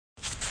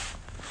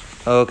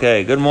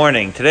Okay, good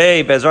morning.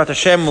 Today, Bezrat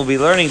Hashem, we'll be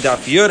learning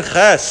Daf Yud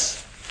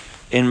Ches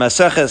in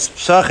Maseches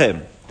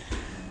Psachim.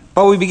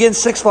 But we begin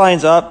 6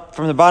 lines up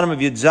from the bottom of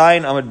Yud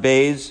Zayin Amud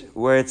Beis,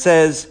 where it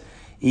says,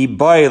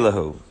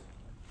 Ibaylahu.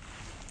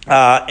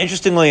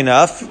 Interestingly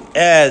enough,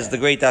 as the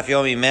great Daf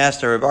Yomi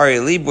master Reb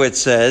Aryeh Leibowitz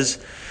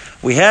says,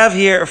 we have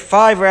here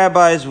 5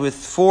 rabbis with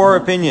 4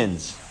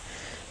 opinions.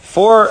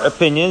 4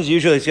 opinions,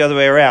 usually it's the other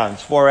way around.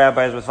 It's 4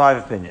 rabbis with 5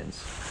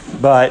 opinions.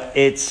 But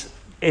it's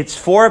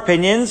 4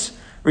 opinions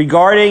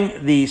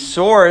regarding the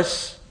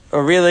source,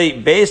 or really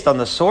based on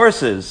the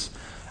sources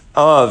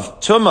of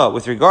tumah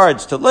with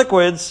regards to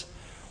liquids.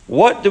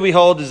 What do we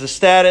hold is the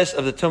status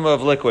of the tumah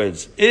of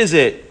liquids? Is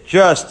it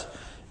just,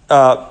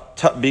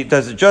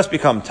 does it just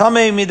become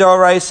tameh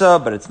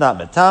midoraisa, but it's not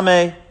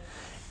metameh?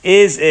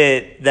 Is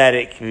it that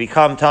it can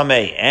become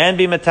tameh and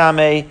be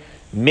metameh?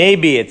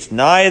 Maybe it's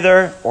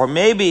neither, or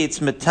maybe it's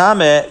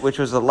metameh, which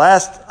was the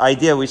last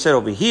idea we said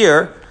over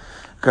here.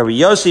 Rabbi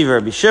Yossi,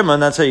 Rabbi Shimon,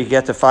 that's how you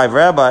get to 5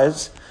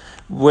 rabbis,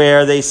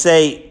 where they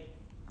say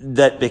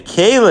that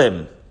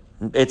Bekalim,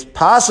 it's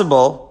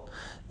possible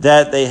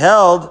that they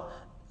held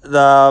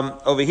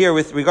over here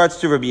with regards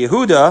to Rabbi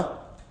Yehuda.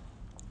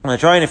 I'm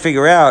trying to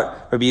figure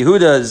out Rabbi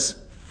Yehuda's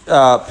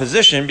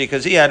position,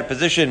 because he had a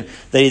position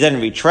that he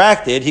then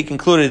retracted. He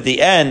concluded at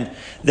the end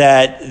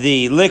that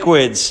the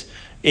liquids,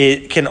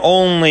 it can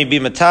only be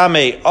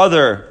matame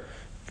other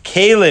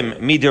kalim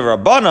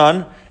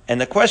midirabanan. And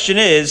the question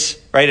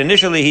is, right,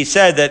 initially he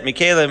said that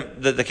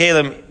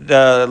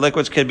the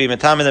liquids could be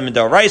metame them in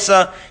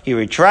daraisa. He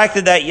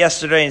retracted that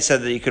yesterday and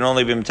said that you can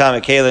only be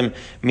metame kalim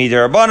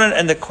midirabanan.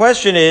 And the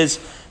question is,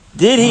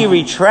 did he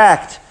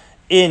retract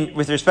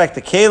with respect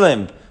to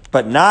kalim,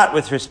 but not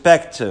with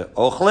respect to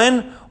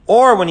ochlin?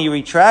 Or when he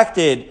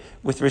retracted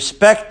with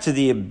respect to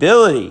the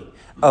ability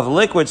of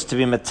liquids to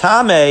be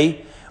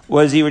metame,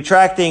 was he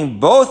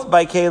retracting both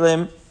by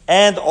kalim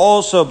and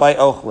also by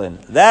ochlin?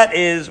 That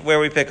is where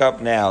we pick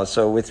up now.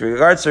 So with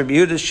regards to Rabbi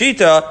Yehuda's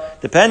shita,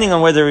 depending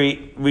on whether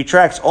he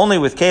retracts only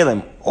with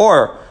kalim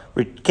or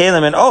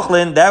kalim and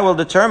ochlin, that will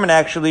determine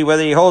actually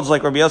whether he holds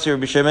like Rabbi Yossi,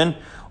 Rabbi Shimon,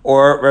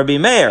 or Rabbi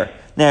Meir.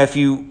 Now, if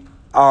you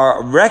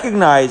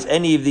recognize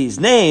any of these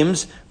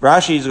names,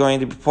 Rashi is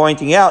going to be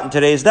pointing out in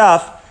today's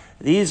daf,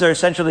 these are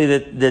essentially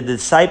the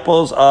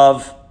disciples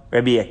of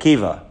Rabbi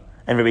Akiva.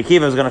 And Rabbi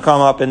Akiva is going to come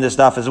up in this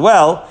daf as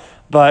well.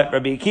 But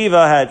Rabbi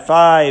Akiva had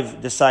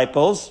 5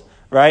 disciples,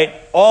 right?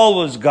 All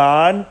was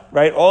gone,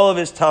 right? All of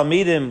his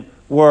Talmidim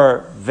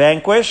were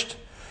vanquished,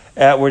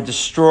 were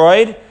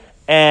destroyed,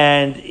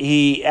 and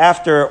he,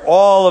 after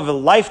all of a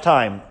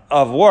lifetime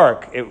of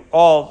work, it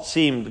all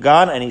seemed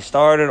gone, and he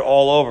started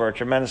all over. A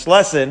tremendous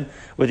lesson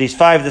with these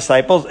 5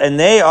 disciples, and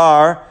they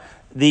are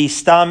the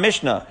Stam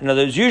Mishnah. In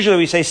other words, usually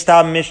we say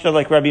Stam Mishnah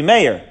like Rabbi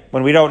Meir,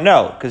 when we don't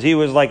know, because he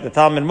was like the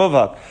Talmud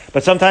Muvhak.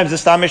 But sometimes the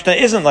Stam Mishnah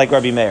isn't like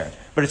Rabbi Meir.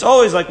 But it's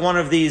always like one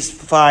of these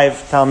 5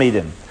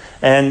 Talmidim.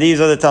 And these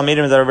are the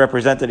Talmidim that are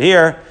represented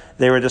here.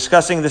 They were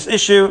discussing this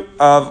issue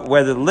of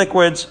whether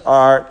liquids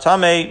are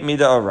Tameh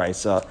Mida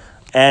Oraisa.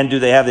 And do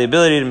they have the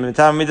ability to be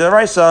Tameh Mida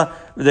Oraisa?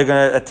 They're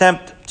going to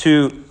attempt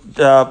to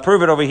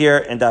prove it over here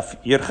in Daf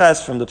Yud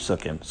Ches from the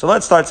Psukim. So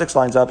let's start 6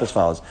 lines up as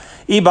follows.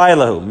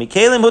 Ibailahu.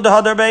 Mikalim Huda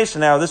Hadar Beis.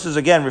 Now this is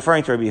again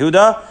referring to Rabbi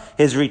Yehuda.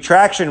 His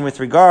retraction with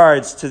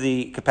regards to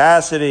the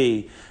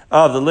capacity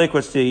of the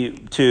liquids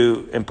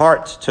to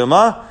impart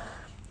Tumah.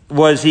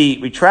 Was he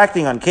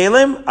retracting on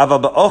kalim?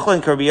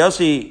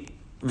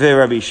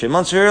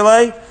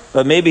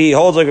 But maybe he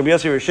holds like Rabbi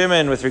Yossi or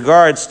Shimon with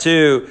regards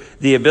to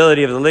the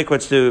ability of the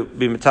liquids to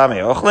be metame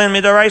ochlin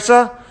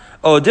midaraisa.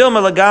 O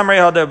dilma lagamrei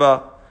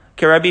haderba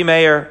k'Rabbi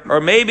Meir.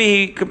 Or maybe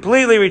he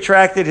completely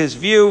retracted his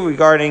view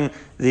regarding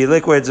the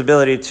liquid's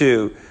ability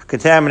to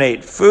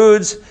contaminate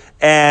foods,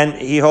 and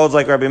he holds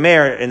like Rabbi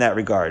Meir in that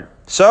regard.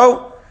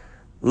 So,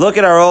 look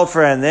at our old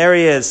friend. There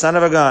he is, son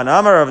of a gun.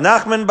 Amar of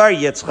Nachman bar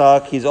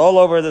Yitzchak. He's all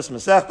over this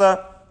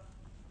Masechta.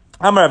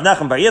 Amar of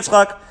Nachman bar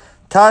Yitzchak.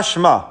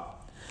 Tashma.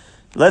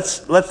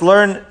 Let's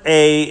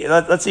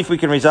see if we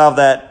can resolve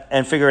that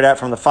and figure it out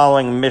from the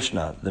following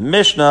Mishnah. The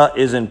Mishnah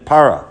is in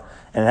Para,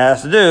 and it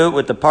has to do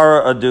with the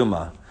Para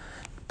Aduma.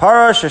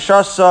 Para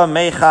sheshasa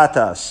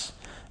mechatas.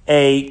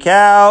 A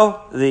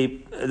cow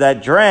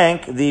that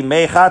drank the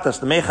mechatas.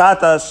 The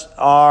mechatas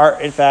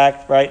are, in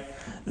fact, right,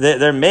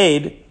 they're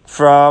made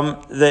from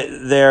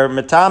their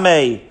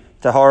metame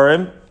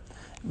tahorim,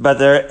 but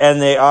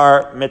they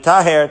are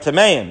metaher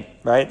tameim,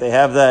 right? They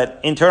have that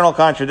internal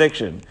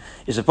contradiction.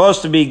 You're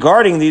supposed to be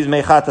guarding these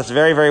mechatas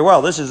very, very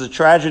well. This is a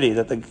tragedy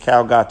that the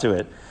cow got to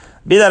it.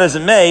 Be that as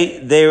it may,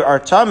 they are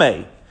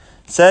tameh.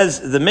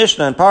 Says the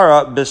Mishnah in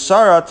Para,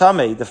 besara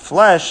tameh, the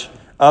flesh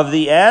of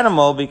the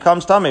animal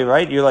becomes tameh,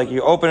 right?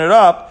 You open it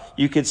up,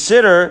 you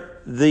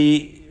consider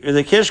the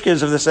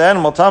kishkes of this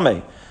animal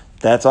tameh.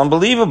 That's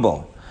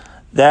unbelievable.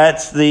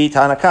 That's the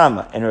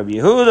Tanakama. And Rabbi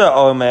Yehuda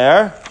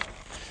Omer,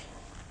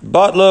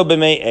 Batlo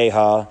b'mei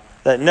eha,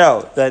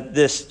 that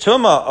this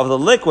tumah of the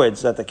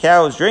liquids that the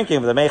cow is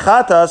drinking, the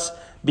mechatas,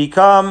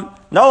 become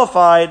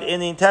nullified in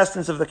the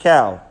intestines of the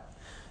cow.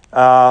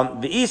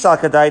 The isal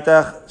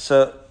kadaitach,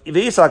 so Now,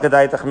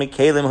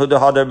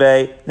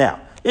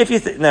 if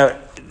you now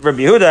Rabbi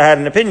Yehuda had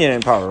an opinion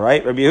in power,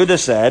 right? Rabbi Yehuda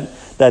said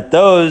that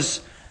those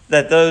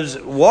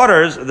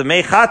waters, the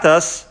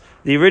Mechatas,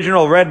 the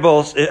original Red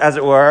Bulls, as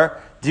it were,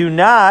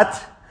 are not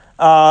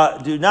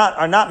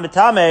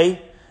mitame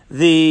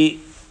the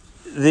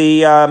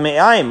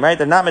me'ayim, right?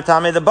 They're not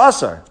mitame the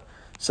basar.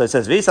 So it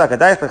says v'isa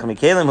kadaychlech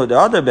mikelim hu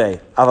de'ader bei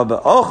ava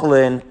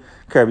be'ochlin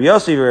kerb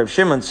Yossi v'Reb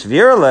Shimon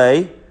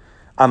svirle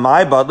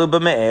amai badlu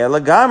b'me'eh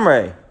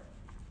legamre.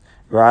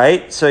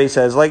 Right? So he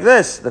says like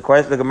this. The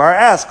Gemara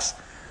asks,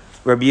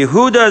 Rabbi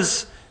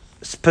Yehuda's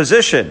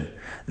position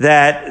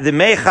that the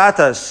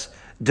mechatas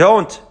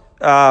don't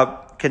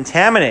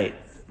contaminate.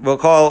 We'll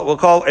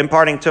call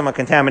imparting tumah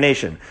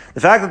contamination.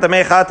 The fact that the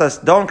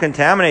mechatas don't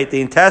contaminate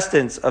the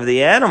intestines of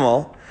the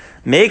animal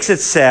makes it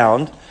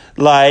sound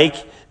like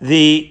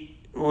the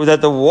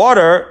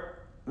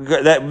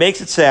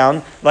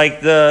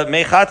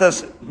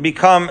mechatas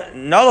become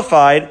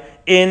nullified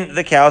in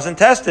the cow's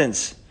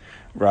intestines.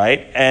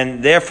 Right?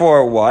 And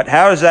therefore what?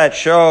 How does that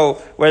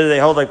show whether they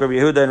hold like Rabbi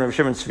Yehuda and Rabbi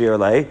Shimon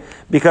Svirle?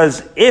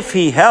 Because if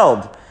he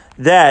held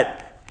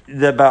that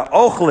the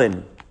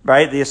ba'ochlin,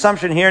 right? The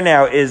assumption here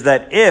now is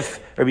that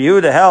if Rabbi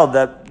Yehuda held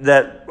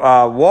that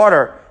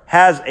water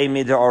has a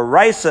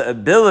midoraisa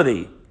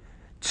ability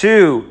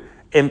to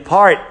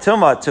impart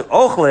tumah to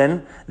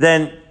ochlin,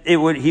 then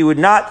he would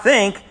not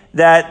think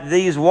that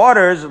these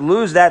waters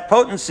lose that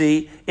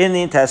potency in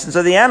the intestines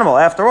of the animal.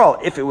 After all,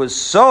 if it was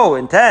so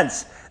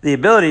intense, the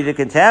ability to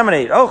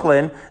contaminate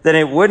ochlin, then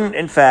it wouldn't,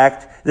 in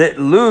fact,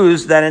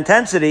 lose that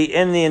intensity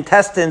in the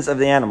intestines of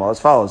the animal.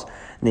 As follows: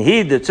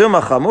 Nihid de tuma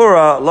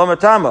chamura lo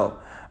matamo.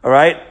 All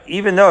right,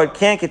 even though it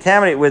can't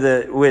contaminate with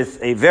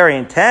a very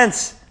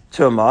intense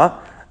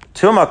tuma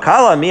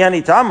kala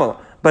mihanitamo,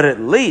 but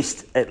at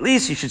least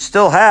you should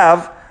still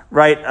have,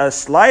 right, a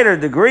slighter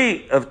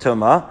degree of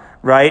tuma,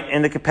 right,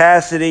 in the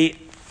capacity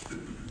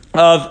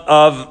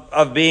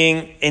of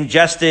being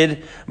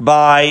ingested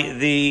by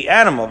the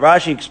animal.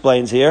 Rashi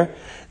explains here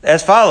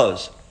as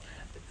follows.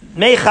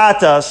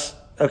 Mechatas,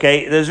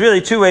 okay, there's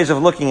really two ways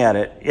of looking at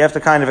it. You have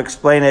to kind of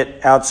explain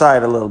it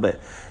outside a little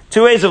bit.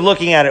 Two ways of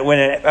looking at it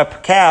when a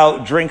cow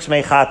drinks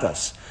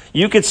mechatas.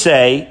 You could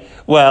say,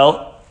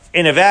 well,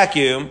 in a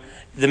vacuum,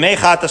 the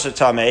mechatas are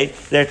tameh,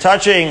 they're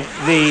touching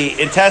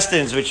the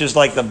intestines, which is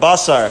like the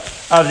basar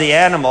of the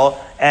animal,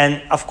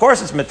 and of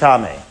course it's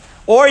metame.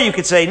 Or you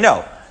could say,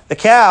 no, the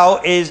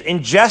cow is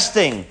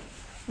ingesting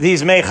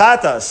these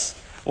mechatas.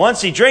 Once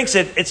he drinks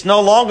it, it's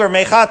no longer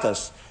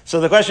mechatas. So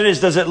the question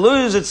is, does it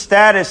lose its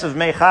status of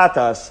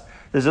mechatas?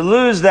 Does it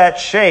lose that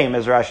shame,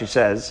 as Rashi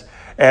says?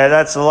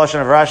 That's the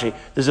lashon of Rashi.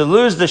 Does it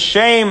lose the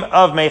shame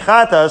of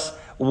mechatas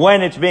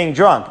when it's being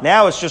drunk?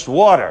 Now it's just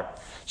water.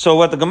 So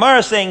what the Gemara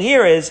is saying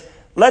here is,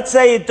 let's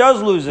say it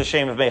does lose the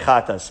shame of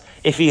mechatas.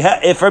 If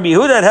Rabbi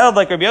Yehuda had held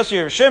like Rabbi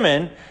Yossi or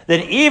Shimon,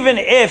 then even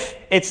if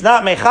it's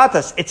not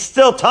mechatas, it's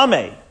still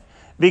tameh.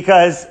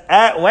 Because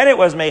when it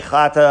was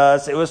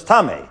mechatas, it was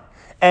tameh.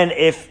 And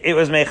if it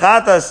was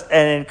mechatas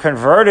and it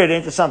converted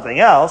into something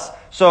else,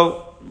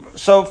 so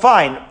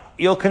fine,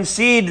 you'll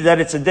concede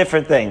that it's a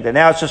different thing. That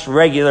now it's just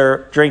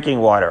regular drinking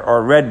water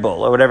or Red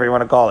Bull or whatever you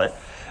want to call it.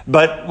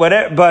 But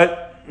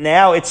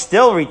now it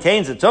still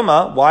retains the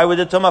tumah. Why would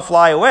the tumah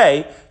fly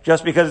away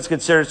just because it's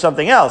considered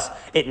something else?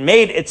 It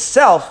made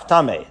itself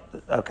tameh.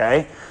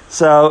 Okay?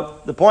 So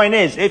the point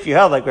is, if you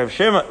held like Rabbi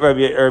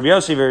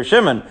Yossi or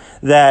Shimon,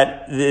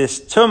 that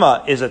this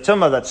tumah is a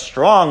tumah that's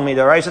strong,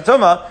 midoraisa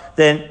tumah,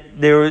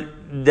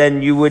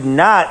 then you would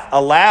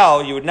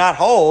not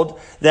hold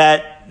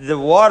that the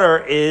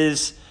water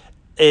is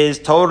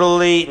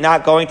totally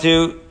not going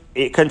to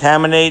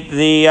contaminate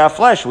the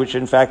flesh, which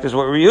in fact is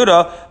what Rabbi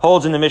Yehuda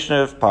holds in the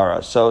Mishnah of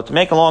Para. So to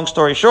make a long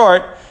story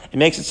short, it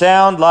makes it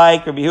sound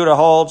like Rabbi Yehuda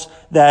holds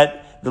that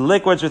the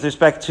liquids with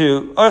respect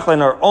to ochlin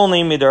are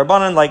only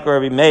midarabanan, like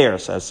Rabbi Meir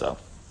says so.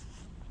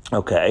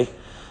 Okay. So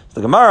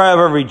the Gemara,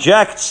 however,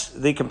 rejects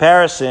the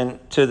comparison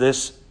to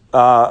this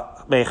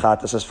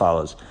mechatas as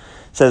follows.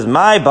 It says,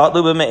 "My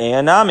batlu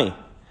b'me'eh nami."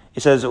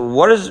 He says,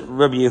 what is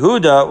Rabbi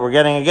Yehuda? We're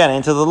getting again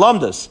into the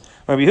lumdus.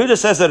 Rabbi Yehuda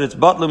says that it's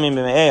batlu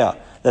b'me'eh,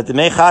 that the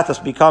mechatas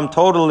become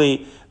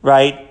totally,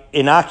 right,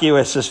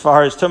 innocuous as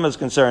far as tumah is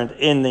concerned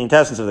in the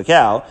intestines of the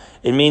cow.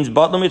 It means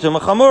batlu mituma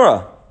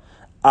chamura.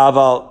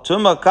 Aval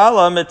tumah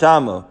kala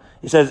mitamu.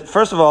 He says,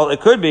 first of all, it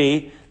could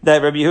be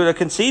that Rabbi Yehuda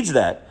concedes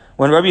that.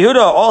 When Rabbi Yehuda,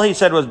 all he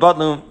said was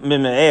batlu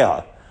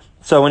b'me'eha.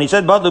 So when he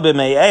said batlu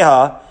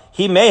b'me'eha,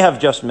 he may have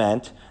just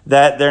meant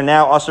that they're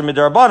now asur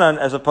midarabanan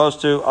as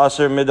opposed to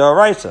asur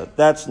midaraisa.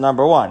 That's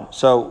number one.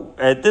 So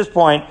at this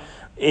point,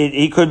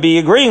 he could be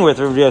agreeing with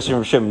Rabbi Yossi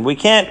and Shimon. We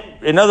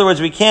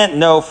can't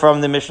know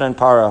from the Mishnah and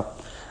Para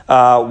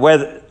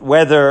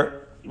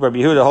whether Rabbi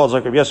Yehuda holds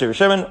like Rabbi Yossi or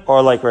Shimon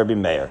or like Rabbi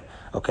Meir.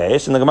 Okay,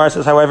 so the Gemara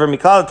says, however,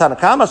 Miklal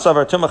Tanakama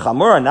Savar Tumah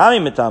Chamura Nami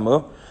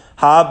Mitamu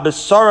Ha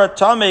Besora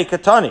Tame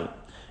Katani.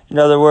 In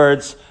other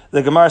words,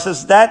 the Gemara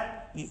says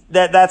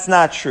that's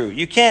not true.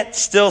 You can't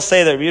still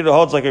say that Rabbi Yehuda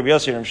holds like Rabbi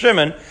Yossi and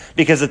Shimon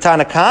because the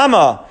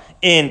Tanakama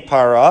in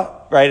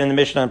Para, right, in the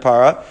Mishnah in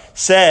Para,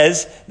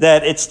 says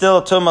that it's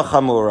still Tumah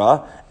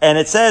Chamura, and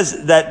it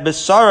says that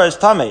Besara is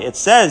Tameh. It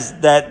says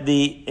that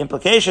the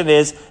implication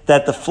is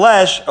that the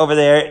flesh over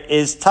there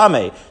is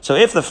Tameh. So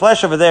if the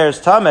flesh over there is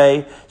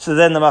Tameh, so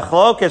then the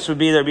Machlokes would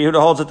be that Rabbi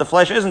Yehuda holds that the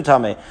flesh isn't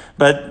Tameh.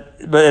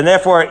 And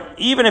therefore,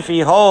 even if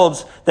he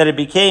holds that it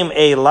became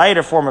a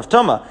lighter form of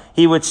Tumah,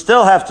 he would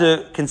still have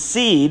to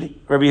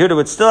concede, Rabbi Yehuda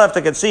would still have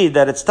to concede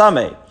that it's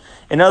Tameh.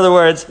 In other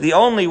words, the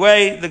only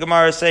way the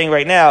Gemara is saying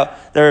right now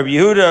that Rabbi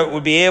Yehuda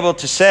would be able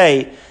to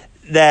say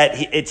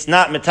that it's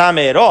not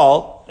Metame at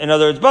all, in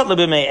other words, but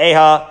Libimei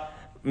Eha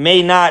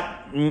may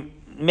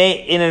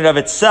in and of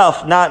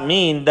itself not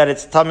mean that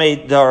it's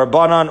Tameh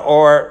Darabanan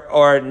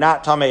or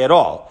not Tameh at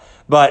all.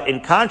 But in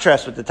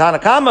contrast with the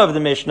Tanakama of the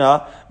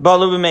Mishnah, but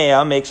Libimei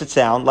Eha makes it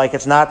sound like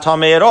it's not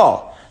Tameh at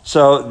all.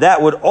 So that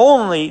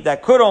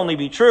could only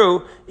be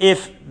true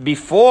if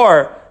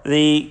before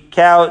the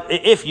cow,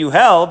 if you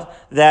held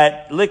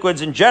that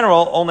liquids in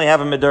general only have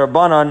a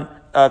Midarabanan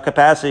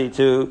capacity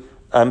to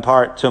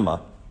impart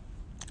Tumah.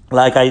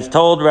 Like I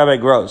told Rabbi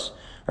Gross.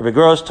 Rabbi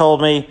Gross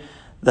told me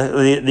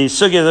the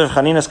sugyas of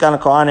Chaninas Kana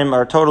Kohanim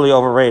are totally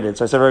overrated.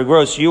 So I said, Rabbi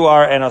Gross, you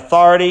are an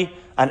authority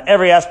on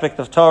every aspect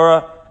of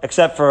Torah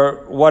except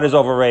for what is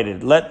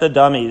overrated. Let the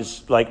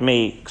dummies like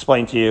me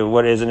explain to you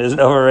what is and isn't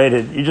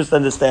overrated. You just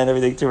understand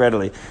everything too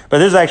readily. But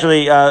this is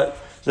actually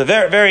it's a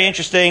very, very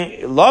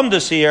interesting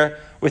lamdus here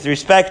with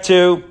respect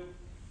to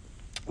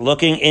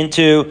looking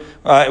into,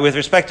 with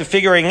respect to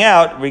figuring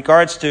out,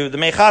 regards to the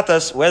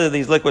mechatas, whether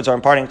these liquids are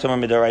imparting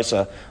tumah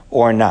midaraisa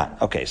or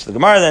not. Okay, so the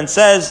Gemara then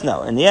says,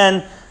 no, in the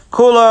end,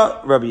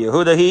 Kula Rabbi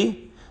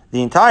Yehudahi,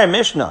 the entire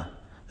Mishnah,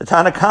 the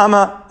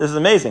Tanakama, this is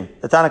amazing,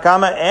 the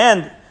Tanakama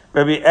and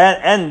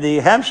the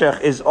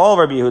Hemshech is all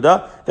Rabbi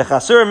Yehuda,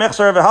 v'chasur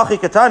mechsar v'hachi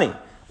katani.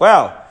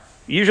 Wow,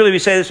 usually we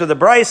say this with the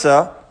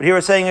Brisa, but here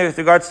we're saying it with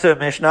regards to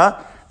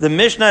Mishnah. The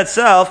Mishnah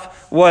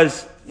itself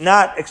was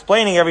not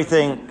explaining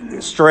everything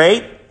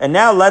straight, and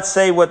now let's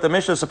say what the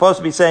Mishnah is supposed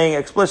to be saying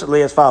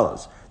explicitly as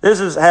follows. This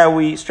is how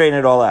we straighten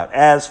it all out,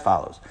 as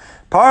follows.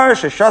 Par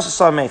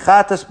sheshasasa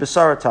mechatas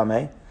basar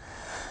tameh.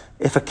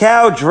 If a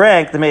cow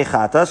drank the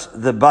mechatas,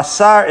 the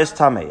basar is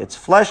tameh. Its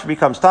flesh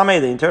becomes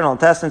tameh, the internal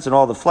intestines and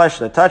all the flesh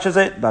that touches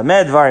it.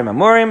 Bamed varim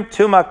amurim,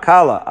 tuma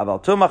kala,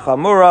 aval tuma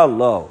chamura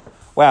lo.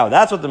 Wow,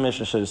 that's what the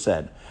Mishnah should have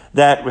said.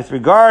 That with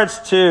regards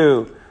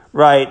to,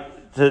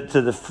 to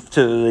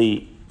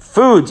the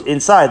foods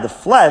inside the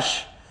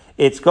flesh,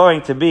 it's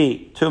going to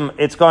be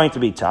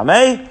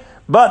tameh,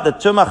 but the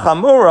tuma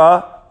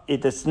chamura,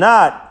 it's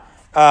not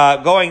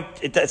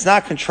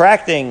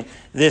contracting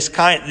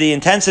the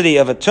intensity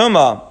of a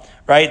tuma,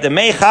 right? The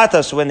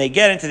mechatas, when they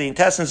get into the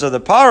intestines of the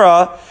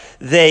para,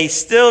 they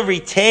still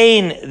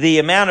retain the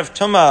amount of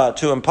tuma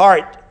to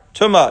impart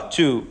tuma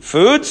to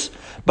foods,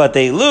 but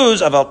they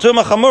lose aval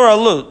tuma chamura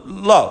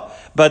lo,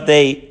 but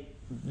they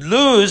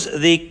lose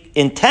the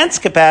intense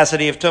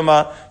capacity of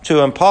tumah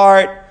to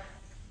impart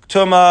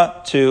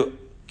tumah to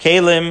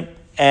kalim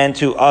and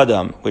to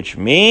adam, which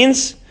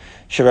means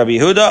Rabbi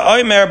Yehuda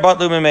oimer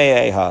batlu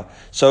mimei.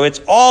 So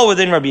it's all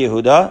within Rabbi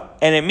Yehuda,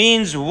 and it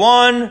means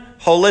one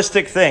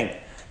holistic thing,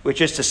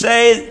 which is to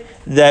say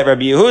that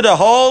Rabbi Yehuda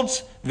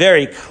holds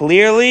very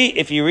clearly,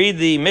 if you read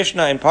the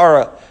Mishnah in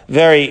Para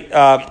very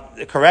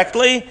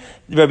correctly,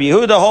 Rabbi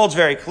Yehuda holds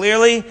very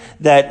clearly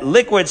that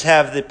liquids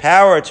have the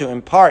power to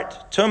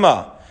impart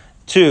tumah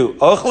to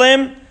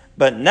ochlim,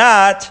 but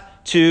not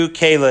to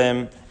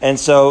kalim. And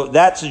so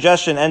that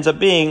suggestion ends up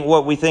being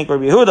what we think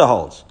Rabbi Yehuda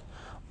holds.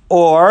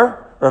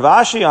 Or Rav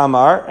Ashi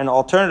Amar, an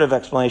alternative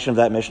explanation of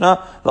that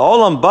Mishnah, the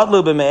olam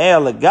batlu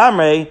b'me'ea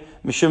legamre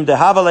mishum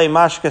dehavale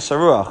mashke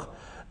saruach.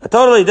 A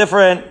totally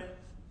different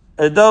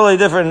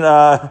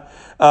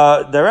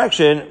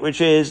direction, which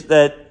is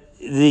that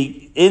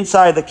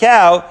inside the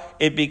cow,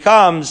 it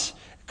becomes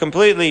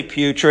completely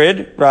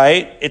putrid,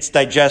 right? It's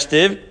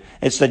digestive.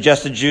 It's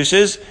digested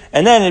juices,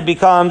 and then it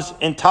becomes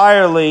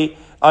entirely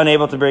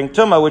unable to bring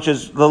tumah, which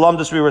is the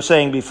lumdus we were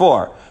saying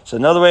before. So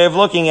another way of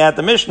looking at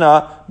the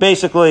Mishnah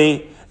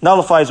basically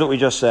nullifies what we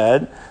just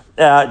said,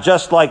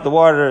 just like the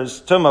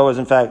water's tumah was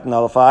in fact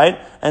nullified.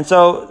 And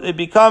so it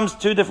becomes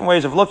two different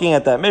ways of looking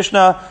at that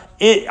Mishnah.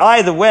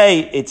 Either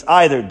way, it's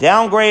either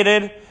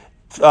downgraded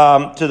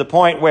to the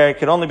point where it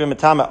could only be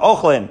matama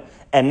ochlin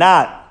and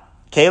not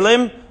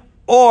kalim,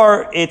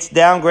 or it's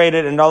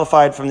downgraded and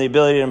nullified from the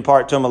ability to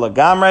impart tumah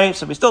lagamre.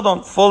 So we still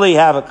don't fully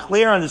have a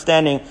clear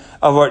understanding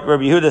of what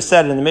Rabbi Yehuda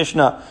said in the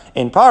Mishnah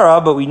in Para,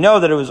 but we know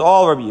that it was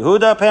all Rabbi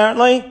Yehuda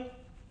apparently.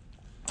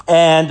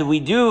 And we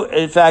do,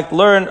 in fact,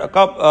 learn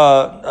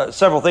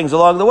several things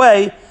along the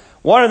way.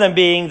 One of them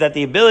being that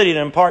the ability to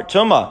impart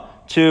tumah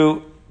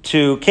to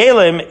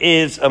kalim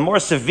is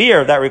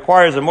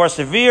requires a more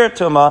severe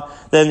tumah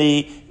than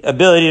the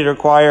ability to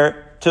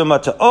require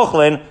tumah to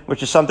ochlin,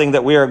 which is something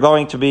that we are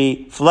going to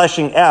be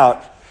fleshing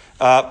out,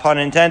 pun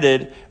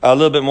intended, a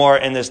little bit more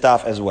in this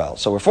daf as well.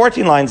 So we're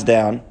 14 lines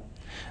down,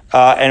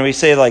 and we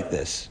say like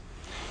this.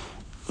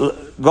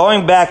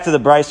 going back to the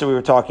brisa we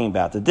were talking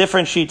about, the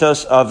different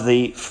shitos of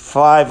the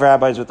 5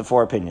 rabbis with the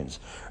 4 opinions.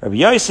 Rabbi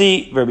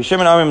Yossi, Rabbi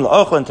Shimon Amrim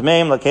la'ochlin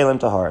tameim la'kelim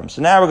taharim.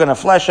 So now we're going to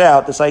flesh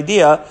out this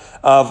idea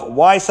of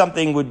why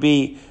something would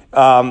be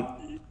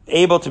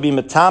able to be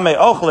metame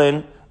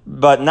ochlin,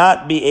 but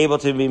not be able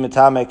to be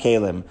metame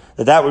kelim.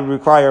 That would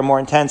require a more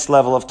intense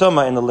level of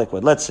tumah in the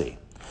liquid. Let's see.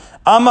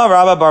 Amma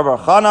Rabba Bar Bar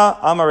Chana,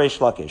 Amma Reish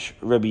Lakish.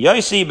 Rabbi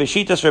Yossi,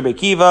 Beshitas Rabbi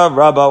Kiva,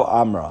 Rabbo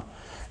Amra.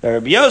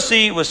 Rabbi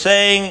Yossi was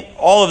saying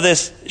all of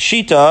this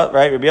shita,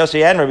 right? Rabbi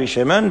Yossi and Rabbi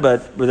Shimon,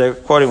 but they're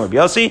quoting Rabbi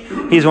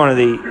Yossi. He's one of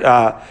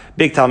the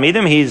big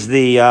Talmidim. He's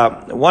the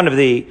one of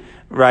the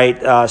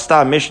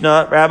Stam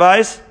Mishnah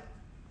rabbis,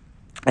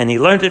 and he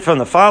learned it from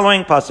the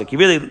following pasuk. He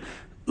really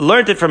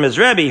learned it from his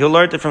Rebbe, who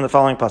learned it from the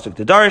following pasuk: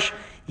 the Darsh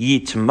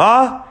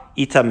Yitma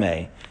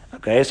Itameh.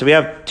 Okay, so we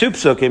have 2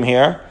 psukim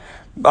here.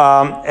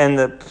 And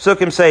the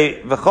psukim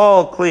say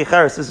v'chol kli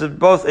cheres. This is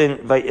both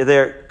in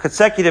their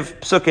consecutive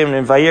psukim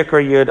in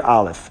Vayikra Yud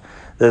Aleph.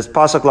 There's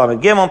pasuk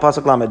lamed gimel,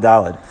 pasuk lamed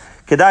daled.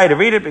 Kedai to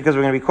read it because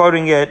we're going to be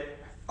quoting it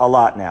a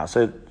lot now.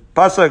 So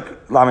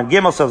pasuk lamed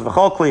gimel says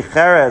v'chol kli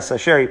cheres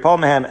asher yipol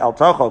mehem el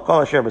tocho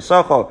kol asher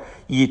b'socho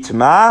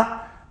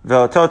yitma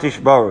ve'oto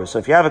tishboru. So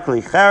if you have a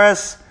kli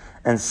cheres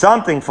and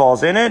something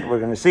falls in it, we're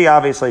going to see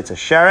obviously it's a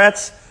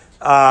sheretz.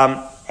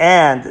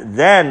 And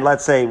then,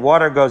 let's say,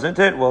 water goes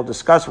into it. We'll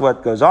discuss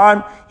what goes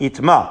on.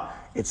 Yitma.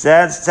 It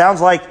sounds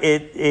like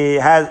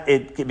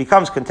it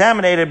becomes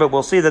contaminated, but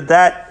we'll see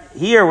that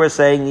here we're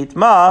saying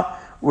yitma.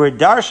 We're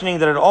darshaning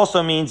that it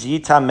also means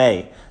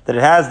yitameh, that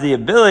it has the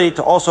ability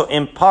to also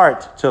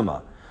impart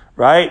tumah,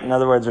 right? In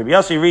other words, Rabbi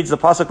Yossi reads the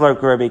pasuk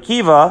like Rabbi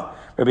Akiva.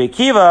 Rabbi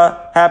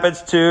Akiva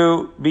happens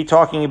to be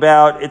talking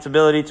about its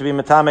ability to be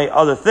matame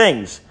other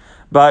things,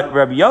 but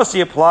Rabbi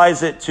Yossi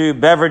applies it to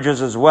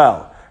beverages as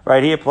well.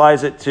 Right, he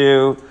applies it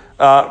to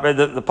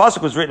the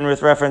pasuk was written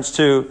with reference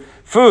to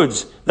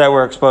foods that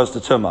were exposed to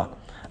tumah,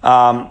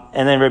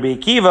 and then Rabbi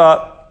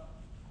Akiva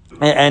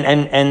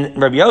and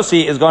Rabbi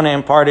Yossi is going to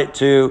impart it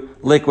to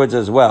liquids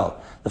as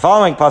well. The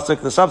following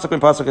pasuk, the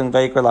subsequent pasuk in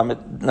Vayikra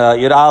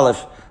Yud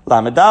Aleph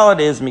Lamed Daled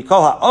is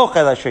Mikol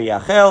ha'ochel asher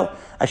yachel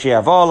asher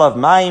yavo alav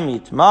mayim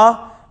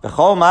yitma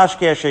b'chol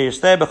mashke asher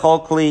yisteh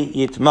b'chol kli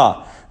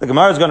yitma. The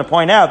Gemara is going to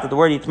point out that the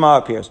word yitma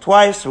appears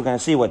twice. We're going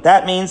to see what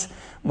that means.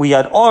 We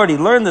had already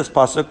learned this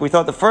pasuk. We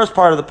thought the first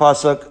part of the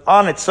pasuk,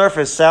 on its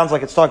surface, sounds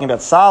like it's talking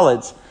about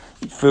solids,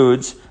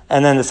 foods,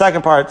 and then the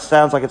second part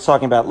sounds like it's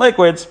talking about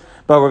liquids.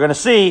 But we're going to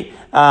see,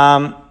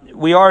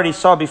 we already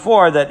saw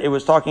before that it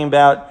was talking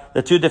about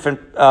the 2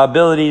 different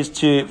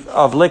abilities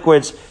of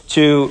liquids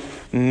to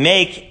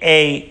make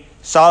a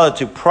solid,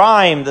 to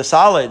prime the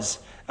solids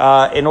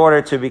in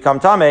order to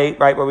become tameh,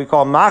 right? What we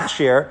call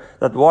machshir,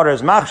 that water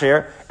is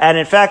machshir. And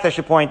in fact, I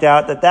should point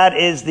out that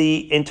is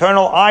the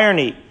internal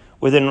irony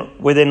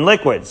within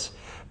liquids,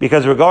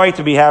 because we're going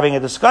to be having a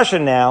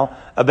discussion now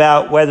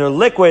about whether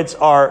liquids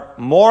are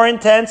more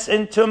intense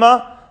in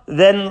tumah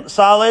than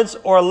solids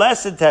or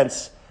less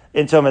intense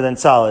in tumah than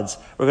solids.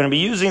 We're going to be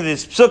using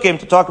these psukim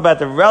to talk about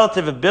the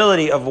relative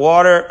ability of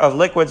water, of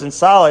liquids and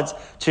solids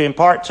to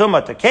impart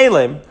tumah to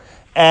kelim,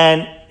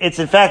 and it's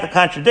in fact a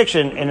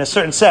contradiction in a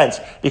certain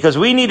sense, because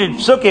we needed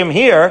psukim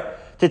here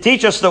to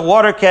teach us that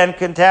water can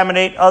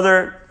contaminate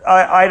other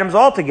items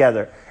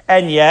altogether.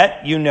 And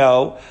yet, you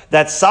know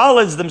that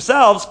solids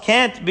themselves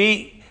can't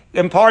be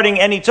imparting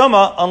any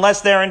tumah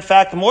unless they're in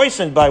fact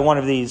moistened by one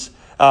of these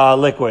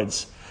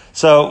liquids.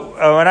 So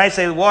when I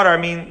say water, I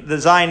mean the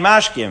zayin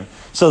mashkim.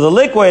 So the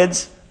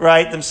liquids,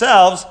 right,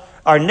 themselves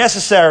are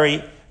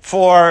necessary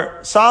for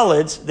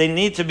solids.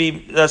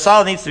 The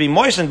solid needs to be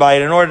moistened by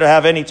it in order to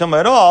have any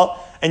tumah at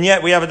all. And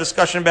yet we have a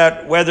discussion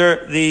about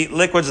whether the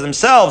liquids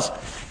themselves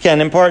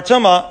can impart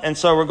tumah. And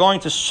so we're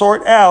going to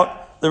sort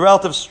out the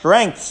relative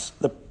strengths,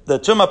 the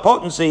tumah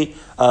potency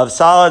of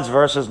solids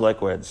versus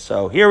liquids.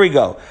 So here we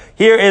go.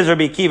 Here is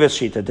Rabbi Akiva's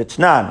shita.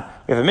 Ditnan.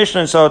 We have a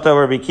Mishnah in Sota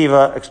where Rabbi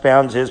Akiva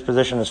expounds his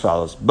position as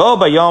follows. Bo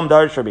bayom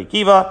darsh Rabbi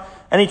Akiva.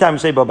 Anytime we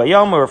say bo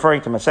bayom, we're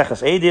referring to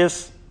Maseches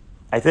Eidius,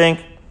 I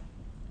think.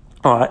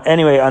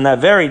 Anyway, on that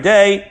very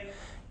day,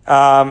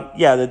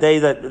 the day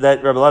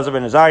that Rabbi Elazar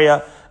ben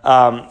Azariah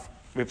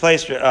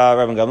replaced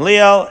Rabbi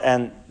Gamliel,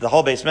 and the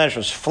whole Beis Medrash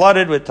was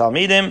flooded with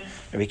Talmidim.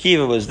 Rabbi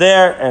Akiva was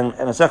there, and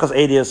Maseches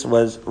Eidius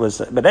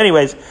was. But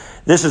anyways,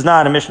 this is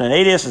not a Mishnah in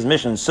Eidius; it's a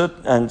Mishnah in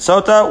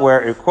Sota,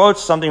 where it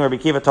quotes something Rabbi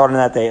Akiva taught on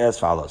that day as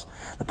follows.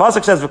 The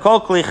pasuk says,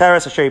 "V'kol kli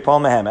cheres asher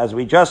yipol mehem," as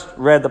we just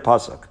read the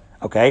pasuk.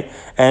 Okay,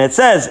 and it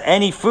says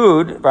any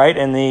food, right?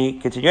 In the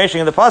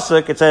continuation of the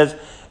pasuk, it says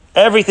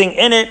everything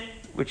in it,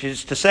 which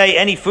is to say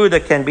any food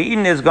that can be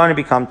eaten is going to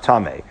become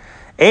tameh.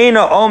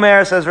 Eino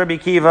Omer, says Rabbi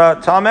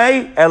Akiva,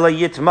 tameh ela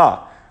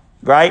yitma.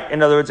 Right?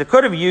 In other words, it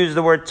could have used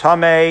the word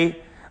tameh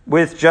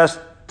with just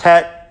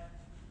tet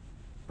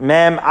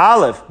mem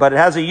aleph, but it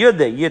has a yud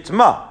there,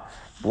 yitma.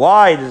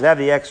 Why does it have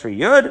the extra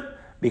yud?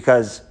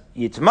 Because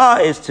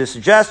yitma is to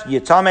suggest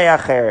yitameh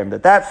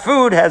acherim, that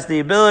food has the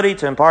ability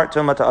to impart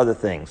tumah to other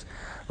things.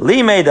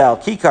 Limed al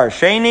kikar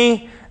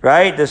sheni,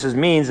 right? This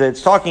means that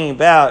it's talking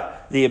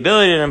about the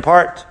ability to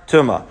impart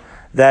tumah.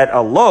 That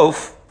a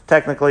loaf,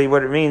 technically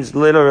what it means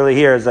literally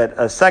here is that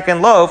a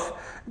second loaf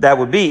that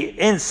would be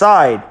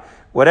inside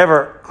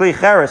whatever kli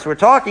cheres we're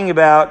talking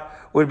about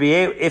would be,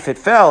 if it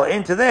fell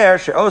into there,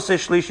 she'oseh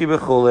shlishi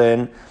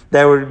b'chulin,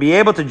 that would be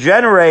able to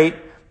generate,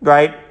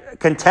 right,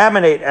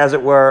 contaminate, as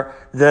it were,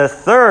 the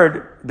third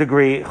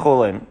degree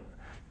chulin.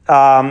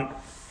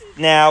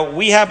 Now,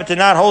 we happen to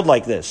not hold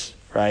like this,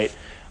 right?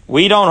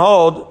 We don't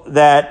hold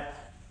that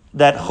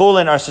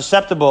chulin are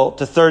susceptible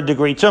to third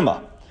degree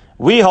tumah.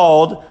 We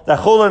hold that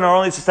chulin are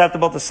only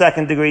susceptible to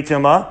second degree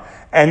tumah,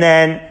 and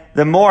then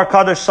the more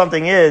kadosh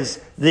something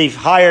is, the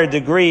higher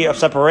degree of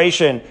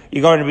separation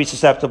you're going to be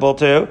susceptible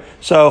to.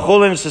 So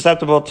chulin is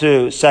susceptible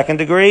to second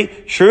degree,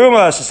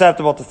 shruma is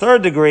susceptible to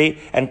third degree,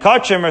 and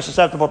kachim are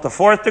susceptible to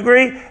fourth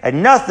degree,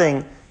 and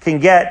nothing can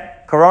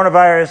get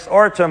coronavirus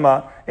or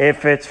tumah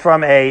if it's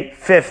from a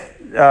fifth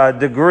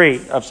degree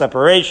of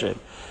separation.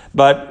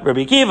 But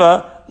Rabbi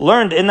Akiva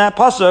learned in that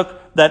pasuk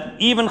that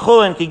even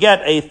chulin could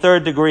get a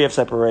third degree of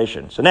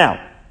separation. So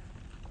now,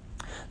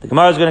 the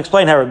Gemara is going to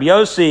explain how Rabbi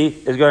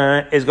Yossi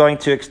is going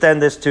to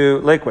extend this to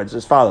liquids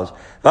as follows.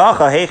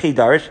 V'acha heichi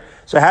darish.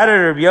 So how did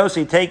Rabbi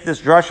Yossi take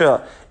this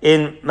drasha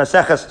in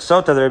Maseches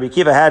Sota that Rabbi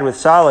Akiva had with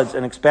solids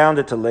and expound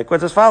it to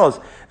liquids as follows?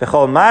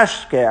 V'chol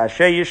mashke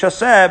asher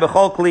yishaseh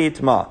b'chol kli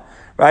itma.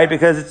 Right?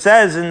 Because it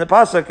says in the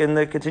pasuk, in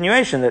the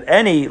continuation, that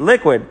any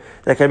liquid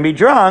that can be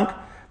drunk,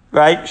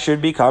 right, should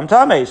become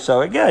tameh.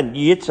 So again,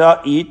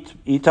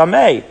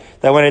 tameh.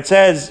 That when it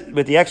says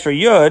with the extra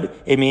yud,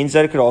 it means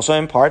that it could also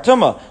impart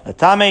tumah. The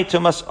tameh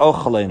tumas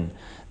ochlin.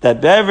 That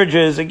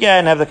beverages,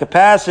 again, have the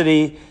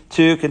capacity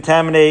to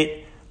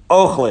contaminate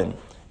ochlin.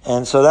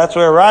 And so that's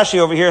where Rashi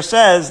over here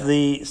says,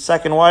 the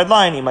second wide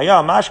line,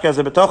 Imaya mashka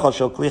ze betochel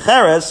shel kli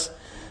cheres,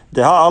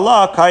 deha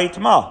Allah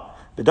kaitma.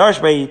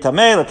 B'darsh bei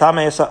tameh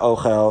l'tameh esa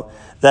ochel.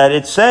 That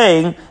it's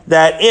saying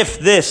that if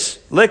this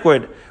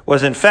liquid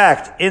was in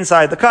fact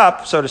inside the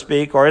cup, so to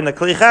speak, or in the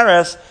kli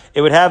cheres,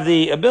 it would have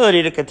the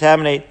ability to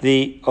contaminate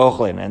the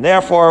ochlin. And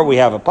therefore, we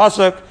have a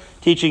pasuk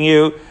teaching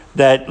you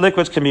that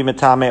liquids can be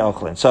metame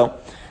ochlin. So,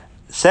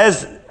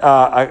 says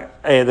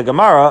the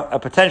Gemara, a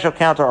potential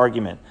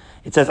counter-argument.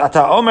 It says,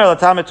 Ata omer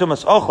latame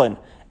tumas ochlin,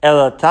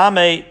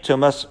 elatame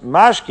tumas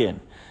mashkin.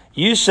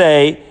 You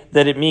say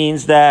that it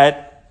means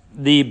that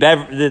the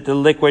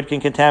liquid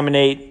can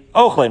contaminate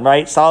ochlin,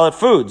 right? Solid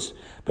foods.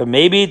 But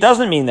maybe it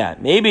doesn't mean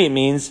that. Maybe it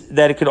means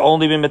that it could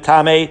only be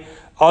metame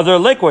other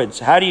liquids.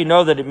 How do you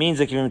know that it means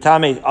it can be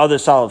metame other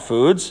solid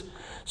foods?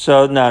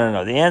 So,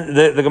 no.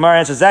 The Gemara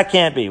answers, that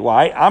can't be.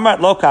 Why? Amrat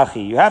lo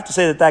kachi. You have to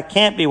say that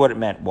can't be what it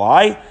meant.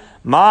 Why?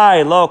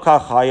 My lo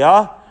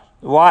kachaya.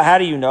 Why? How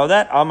do you know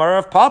that? Amar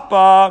of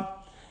Papa.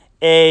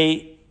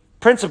 A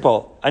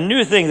principle, a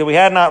new thing that we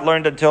had not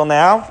learned until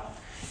now,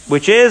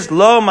 which is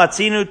lo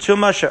matzinu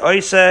tuma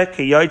she'oise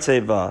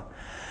kiyotzeva.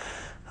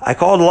 I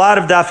called a lot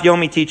of Daf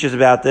Yomi teachers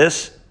about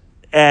this,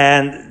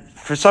 and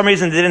for some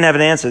reason they didn't have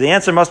an answer. The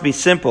answer must be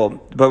simple,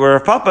 but what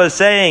Rav Papa is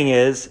saying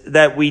is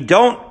that we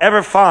don't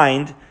ever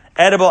find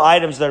edible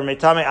items that are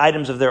metame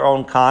items of their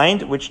own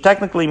kind, which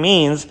technically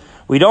means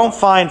we don't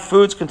find solid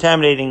foods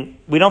contaminating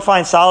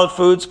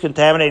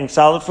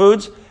solid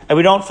foods, and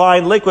we don't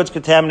find liquids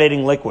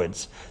contaminating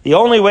liquids. The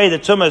only way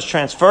that tumah is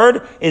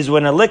transferred is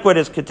when a liquid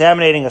is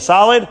contaminating a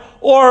solid,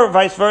 or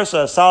vice versa,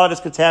 a solid is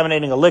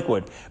contaminating a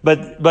liquid.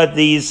 But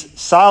these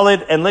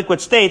solid and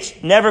liquid states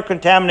never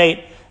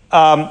contaminate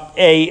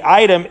a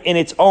item in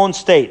its own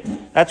state.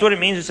 That's what it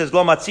means. It says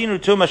lo matzinu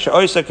tumah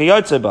she'oisa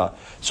kiyotzeba.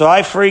 So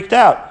I freaked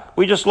out.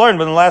 We just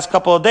learned in the last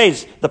couple of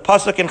days the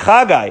pasuk in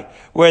Chagai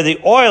where the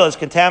oil is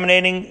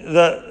contaminating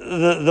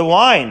the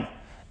wine.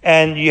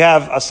 And you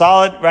have a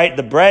solid, right?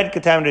 The bread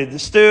contaminated the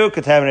stew,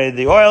 contaminated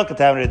the oil,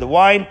 contaminated the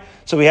wine.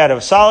 So we had a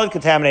solid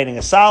contaminating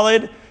a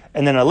solid,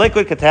 and then a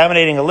liquid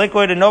contaminating a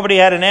liquid, and nobody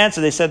had an answer.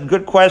 They said,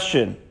 good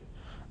question.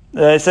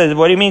 I said,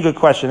 what do you mean good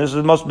question? This is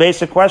the most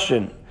basic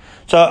question.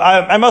 So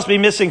I must be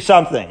missing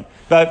something.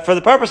 But for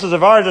the purposes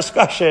of our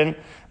discussion,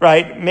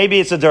 right, maybe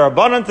it's a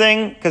Darabanan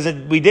thing, because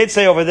we did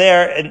say over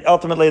there, and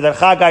ultimately that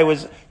Chagai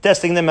was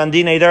testing them on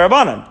Dinei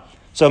Darabanan.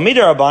 So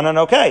Midarabanan,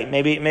 okay,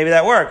 maybe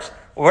that works.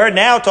 We're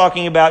now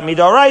talking about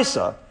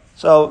Midoraisa.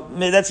 So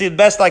that's the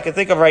best I can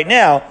think of right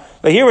now.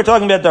 But here we're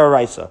talking about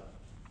Doraisa.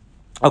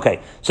 Okay,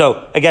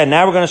 so again,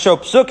 now we're going to show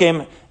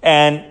Psukim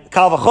and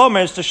Kal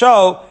V'chomers to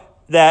show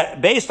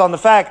that based on the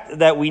fact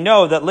that we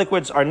know that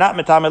liquids are not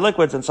metame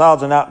liquids and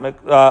solids are not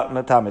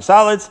metame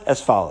solids,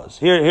 as follows.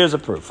 Here's a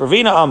proof.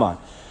 Ravina Amar.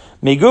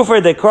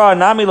 Migufer dekra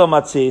nami lo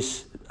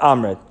matzis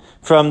amrit.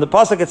 From the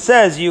pasuk it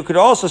says you could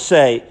also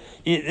say,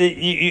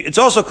 it's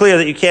also clear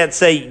that you can't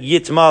say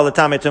yitma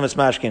l'tamei tumas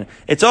mashkin.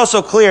 It's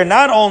also clear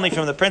not only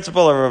from the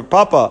principle of Rav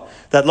Papa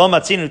that lo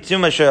matzinu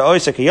tumas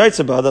she'oisa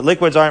kiyotzeba, that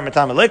liquids aren't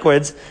metame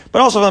liquids,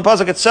 but also from the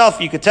pasuk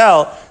itself you could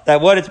tell that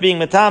what it's being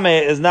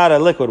metame is not a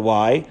liquid.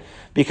 Why?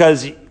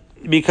 Because the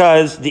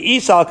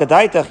isal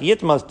kadaitach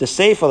yitma the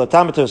seifa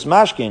l'tamei tumas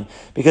mashkin.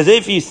 Because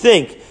if you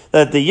think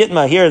that the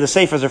yitma here, the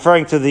seifa is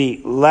referring to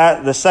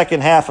the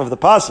second half of the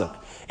pasuk,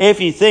 if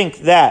you think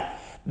that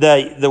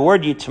the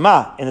word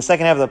yitma in the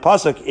second half of the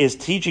pasuk is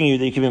teaching you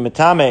that you can be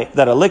metame,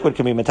 that a liquid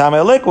can be metame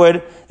a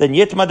liquid, then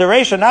yitma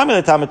dereisha nami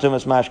letame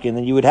tumas mashkin.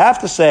 Then you would have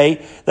to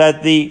say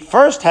that the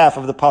first half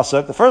of the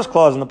pasuk, the first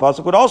clause in the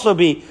pasuk, would also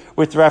be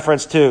with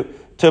reference to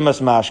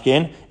tumas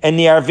mashkin. And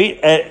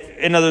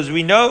in other words,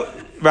 we know,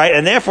 right,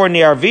 and therefore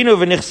niarvinu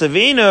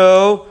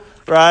v'nichsavinu,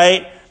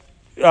 right,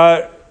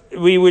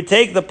 we would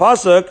take the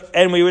pasuk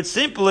and we would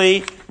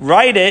simply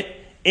write it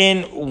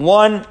in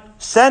one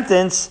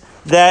sentence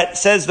that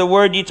says the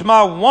word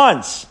yitma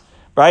once,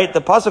 right?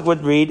 The pasuk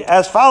would read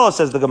as follows,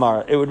 says the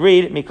Gemara. It would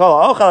read, Mikol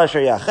ha'ochel asher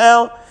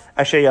yachel,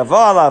 asher yavo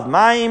alav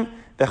mayim,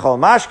 bechol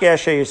mashke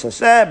asher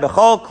yisaseh,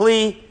 bechol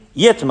kli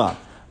yitma.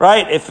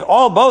 Right? If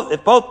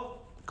both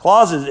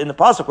clauses in the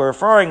pasuk were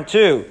referring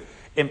to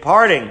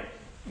imparting,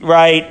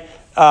 right,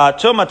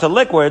 tumah to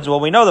liquids, well,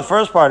 we know the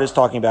first part is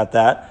talking about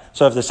that.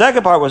 So if the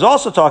second part was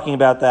also talking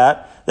about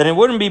that, then it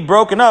wouldn't be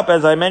broken up,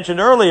 as I mentioned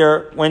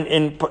earlier, when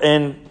in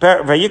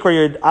Vayikra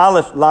Yud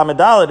Aleph Lamed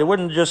Dalet, it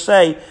wouldn't just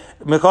say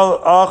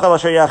Mikol Achel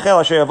Asher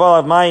Yachel Asher Yavol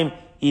Av Mayim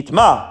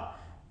Itma,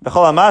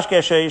 Bechol Hamashke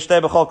Asher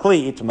Yishteh Bechol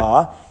Kli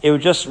Itma. It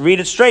would just read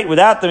it straight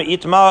without the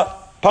Itma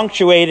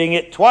punctuating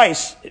it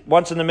twice,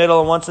 once in the middle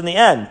and once in the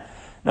end.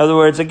 In other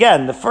words,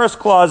 again, the first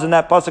clause in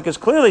that pasuk is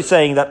clearly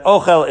saying that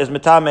Ochel is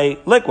Metame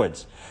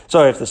liquids.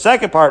 So if the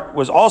second part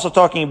was also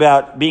talking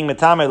about being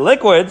Metame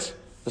liquids,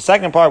 the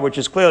second part, which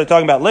is clearly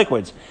talking about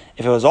liquids,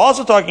 if it was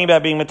also talking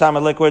about being metame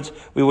liquids,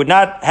 we would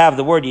not have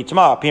the word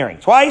yitma appearing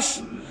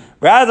twice.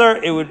 Rather,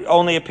 it would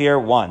only appear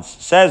once.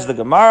 Says the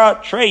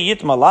Gemara, Trey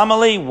yitma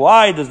lamali.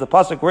 Why does the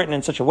pasuk written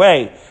in such a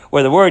way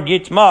where the word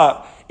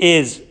yitma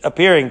is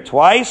appeering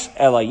twice?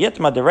 Ela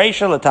yitma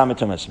dereisha l'tame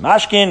tumas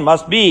mashkin.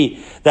 Must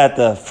be that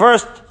the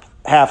first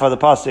half of the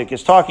pasuk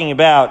is talking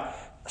about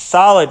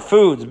solid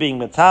foods being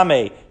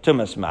metame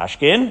tumas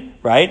mashkin,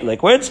 right,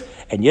 liquids,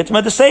 and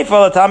yitma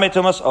deseifa latame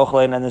tumas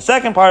ochlin. And the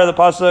second part of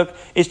the pasuk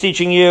is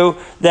teaching you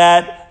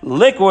that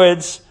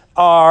liquids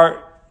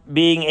are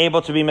being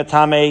able to be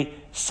metame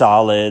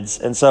solids.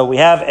 And so we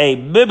have a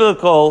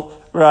biblical,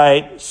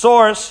 right,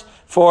 source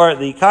for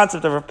the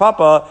concept of Rav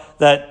Papa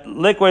that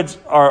liquids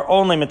are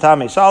only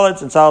metame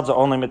solids and solids are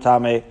only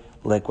metame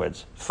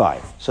liquids.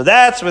 Fine. So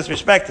that's with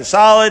respect to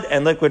solid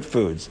and liquid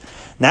foods.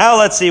 Now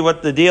let's see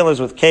what the deal is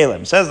with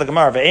kalim. Says the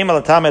Gemara, ve'ema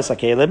l'tames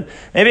ha'kalim.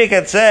 Maybe you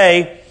could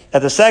say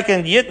that the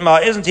second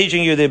yitma isn't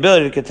teaching you the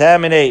ability to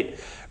contaminate,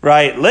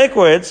 right,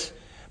 liquids,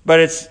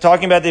 but it's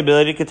talking about the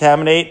ability to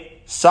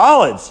contaminate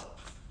solids.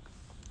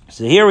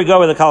 So here we go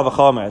with the kal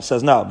v'chomer. It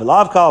says no.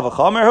 B'lav kal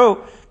v'chomer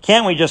who?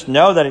 Can't we just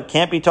know that it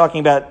can't be talking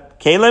about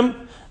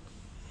kalim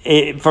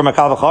from a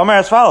kal v'chomer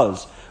as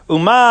follows?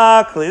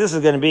 Umakli, this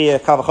is going to be a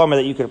kal v'chomer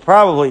that you could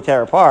probably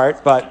tear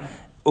apart, but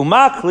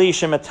umakli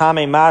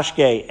shematame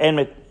mashke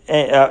and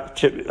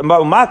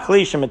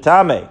umakli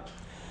shematame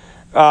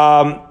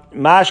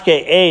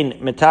mashke ein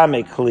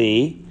metame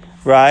kli,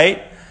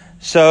 right?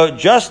 So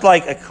just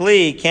like a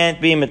kli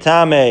can't be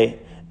metame,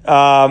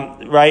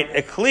 right?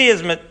 A kli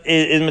is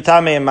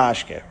metame and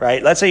mashke,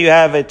 right? Let's say you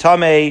have a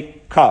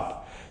tame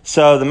cup,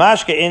 so the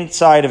mashke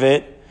inside of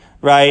it,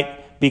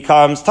 right,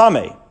 becomes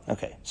tame.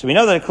 Okay, so we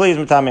know that a kli is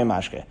metame and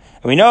mashke,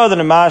 and we know that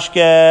a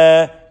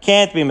mashke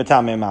can't be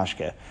metame and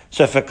mashke.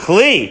 So if a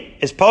kli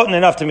is potent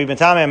enough to be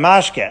metame and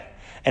mashke,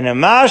 and a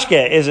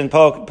mashke isn't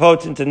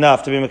potent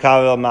enough to be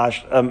mekabel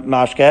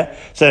mashke,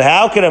 so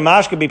how could a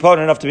mashke be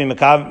potent enough to be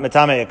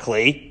metame a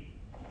kli?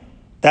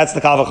 That's the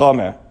kal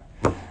v'chomer,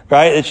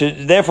 right?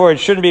 Therefore, it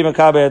shouldn't be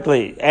mekabel a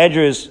kli.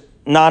 Andrew is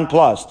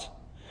nonplussed.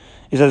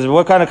 He says,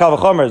 "What kind of kal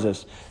v'chomer is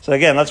this?" So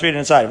again, let's read it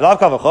inside. V'lav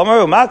kal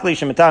v'chomer u'makli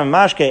shemetame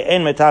mashke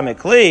ein metame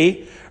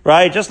kli.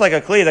 Right, just like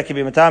a kli that can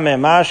be metame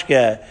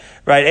mashke,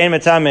 right? Ein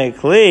metame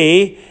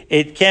kli,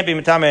 it can't be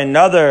metame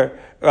another,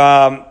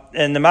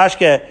 and the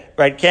mashke,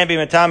 right, can't be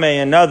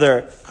metame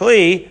another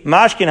kli.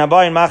 Mashkin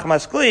habayin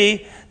machmas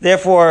kli.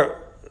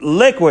 Therefore,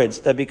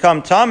 liquids that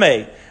become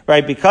tame,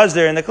 right, because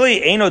they're in the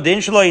kli, eino din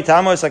shelo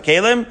yitamos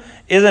hakelim.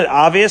 Isn't it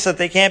obvious that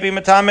they can't be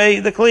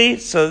metame the kli?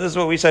 So this is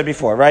what we said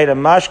before, right? A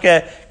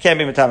mashke can't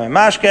be metame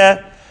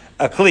mashke.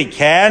 A kli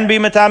can be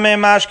metame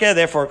mashke.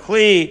 Therefore,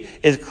 kli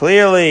is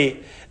clearly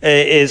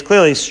a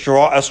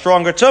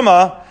stronger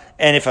tumah,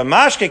 and if a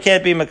mashke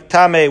can't be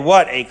metame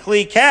what a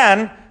kli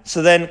can,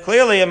 so then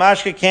clearly a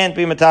mashke can't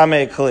be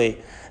metame a kli.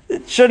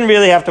 It shouldn't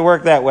really have to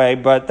work that way,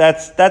 but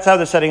that's how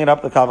they're setting it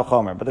up, the kal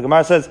v'chomer. But the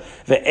Gemara says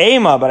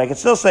ve'ema, but I can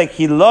still say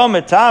kilo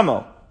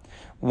metamo.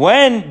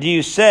 When do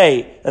you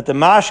say that the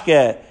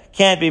mashke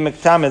can't be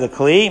metame the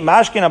kli?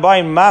 Mashkin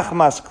abayin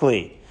machmas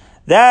kli.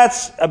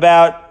 That's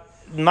about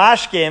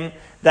mashkim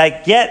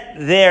that get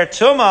their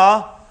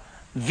tumah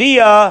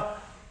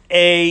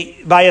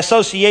by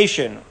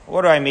association.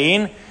 What do I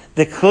mean?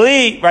 The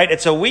kli, right,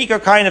 it's a weaker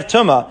kind of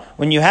tumah.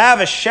 When you have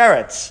a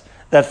sheretz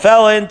that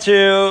fell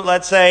into,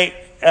 let's say,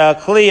 a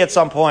kli at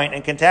some point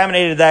and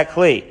contaminated that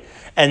kli,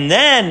 and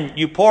then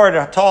you poured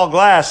a tall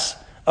glass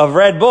of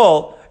Red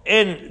Bull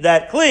in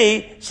that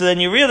kli, so then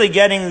you're really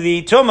getting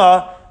the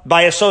tumah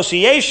by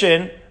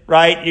association,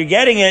 right? You're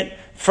getting it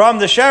from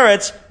the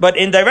sheretz, but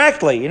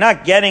indirectly. You're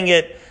not getting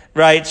it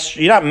right?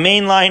 You're not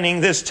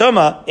mainlining this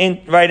tumah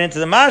right into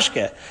the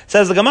mashke.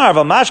 Says the Gemara,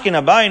 "V'mashkin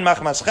abayin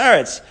machmas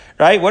cheretz."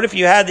 Right? What if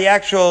you had the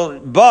actual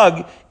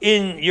bug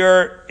in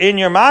your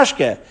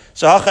mashke?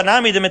 So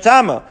hachanami de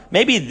mitama.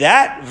 Maybe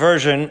that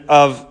version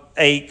of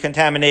a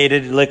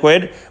contaminated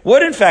liquid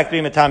would in fact be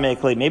mitame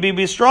kli. Maybe it'd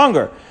be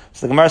stronger.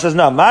 So the Gemara says,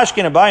 no,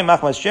 mashkin abayim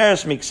machmas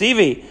sheres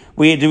miksivi.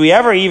 Do we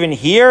ever even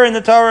hear in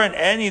the Torah in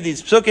any of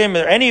these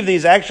psukim, or any of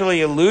these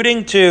actually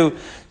alluding to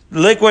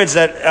liquids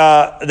that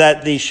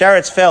the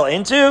sheretz fell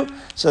into?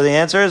 So the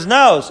answer is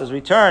no. So as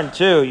we turn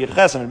to Yud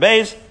Ches and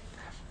Beis,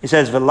 he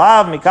says,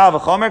 V'lav mikal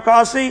v'chomer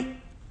kasi.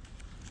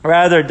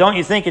 Rather, don't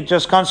you think it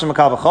just comes from a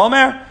kal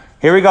v'chomer?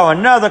 Here we go,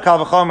 another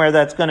kal v'chomer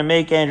that's going to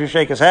make Andrew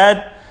shake his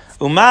head.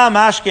 Uma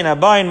mashkin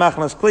abayin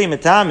machmas kli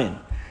mitamin.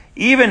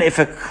 Even if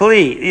a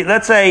kli,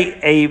 let's say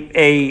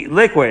a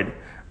liquid,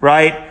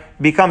 right,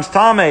 becomes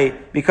tame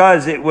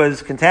because it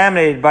was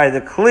contaminated by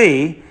the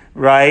kli,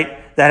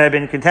 right, that had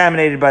been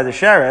contaminated by the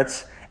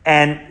sheretz,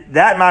 and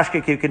that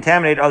mashkin could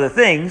contaminate other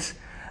things,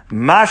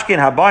 mashkin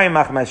habayim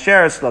machmas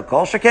sheretz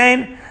lakol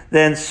shekain,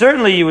 then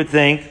certainly you would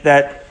think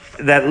that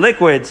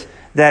liquids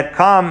that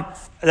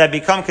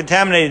become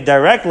contaminated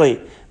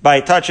directly by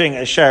touching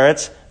a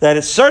sheretz, that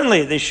it's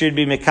certainly they should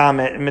be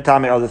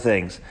mitame other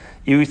things.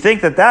 You would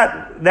think that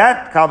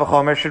kal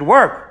v'chomer should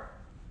work.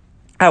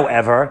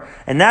 However,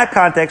 in that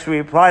context, we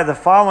apply the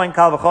following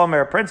kal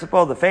v'chomer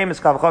principle, the famous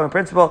kal v'chomer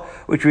principle,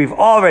 which we've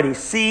already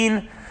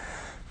seen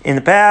in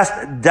the past.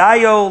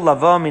 Dayo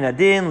lavo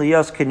minadin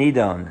lios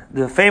kenidon.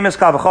 The famous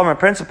kal v'chomer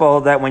principle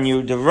that when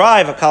you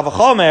derive a kal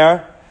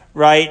v'chomer,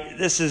 right,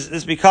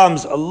 this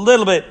becomes a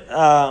little bit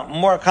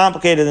more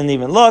complicated than it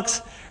even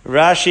looks.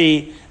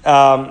 Rashi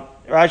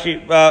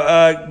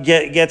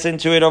gets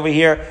into it over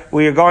here.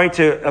 We are going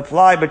to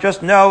apply, but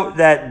just know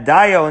that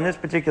dayo in this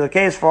particular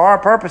case, for our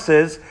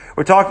purposes,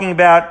 we're talking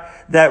about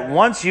that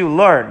once you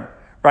learn,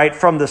 right,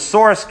 from the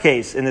source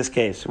case in this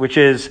case, which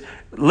is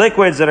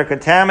liquids that are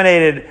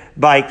contaminated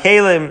by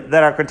kalim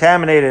that are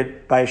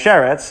contaminated by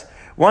sheretz,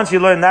 once you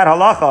learn that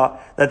halacha,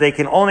 that they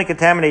can only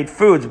contaminate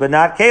foods but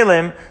not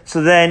kalim,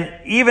 so then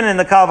even in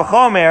the kal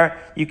v'chomer,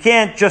 you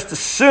can't just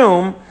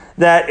assume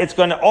that it's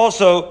going to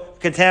also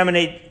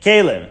contaminate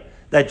kalim.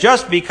 That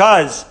just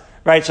because,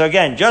 right, so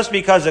again, just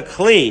because a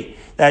kli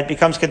that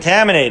becomes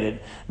contaminated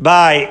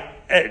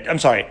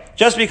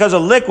just because a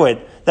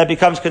liquid that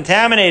becomes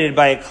contaminated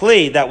by a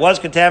kli that was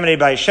contaminated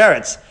by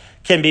sheretz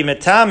can be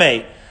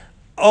metame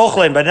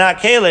ochlin but not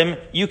kalim,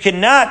 you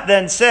cannot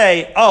then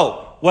say,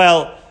 oh,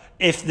 well,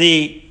 if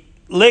the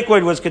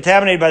liquid was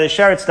contaminated by the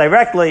sheretz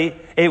directly,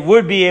 it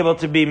would be able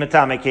to be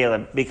metame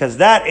kalim, because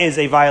that is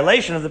a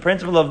violation of the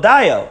principle of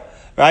dayo.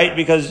 Right?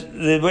 Because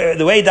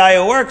the way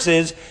dayo works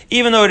is,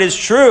 even though it is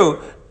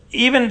true,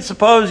 even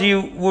suppose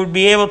you would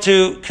be able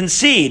to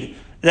concede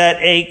that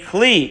a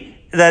kli,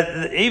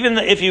 that even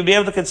if you'd be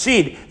able to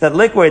concede that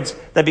liquids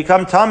that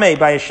become tameh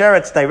by a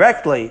sheretz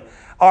directly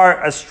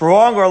are a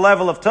stronger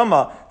level of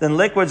tumah than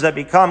liquids that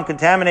become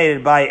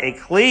contaminated by a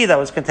kli that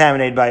was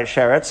contaminated by a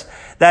sheretz,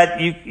 that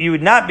you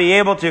would not be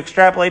able to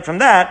extrapolate from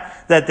that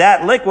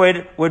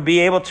liquid would be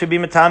able to be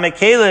metame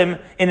kalim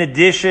in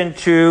addition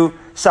to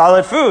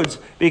solid foods,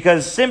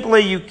 because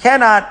simply you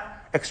cannot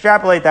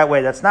extrapolate that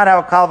way. That's not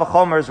how kal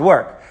v'chomers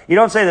work. You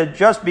don't say that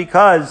just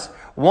because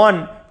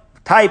one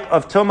type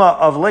of tumah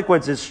of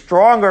liquids is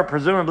stronger,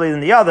 presumably, than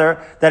the other,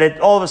 that it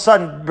all of a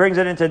sudden brings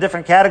it into a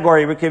different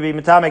category. It could be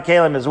metame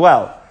kalim as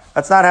well.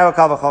 That's not how a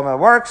kal v'chomer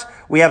works.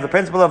 We have the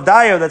principle of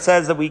dayo that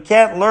says that we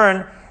can't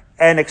learn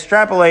and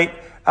extrapolate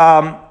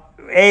A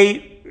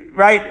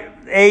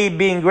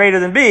being greater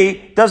than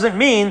B doesn't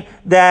mean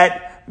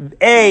that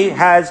A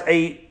has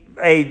a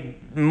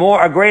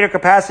greater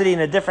capacity in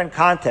a different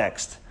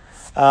context.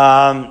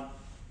 I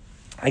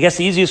guess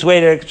the easiest way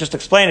to just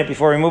explain it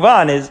before we move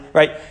on is,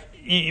 right,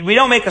 we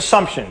don't make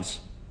assumptions,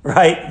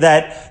 right,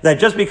 that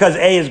just because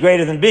A is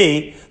greater than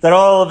B, that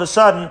all of a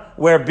sudden,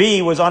 where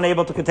B was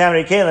unable to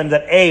contaminate kalim,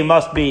 that A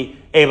must be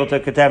able to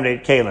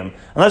contaminate kalim.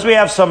 Unless we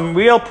have some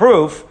real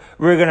proof,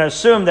 we're going to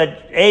assume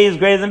that A is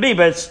greater than B,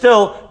 but it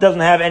still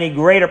doesn't have any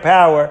greater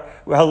power,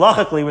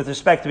 halachically, with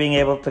respect to being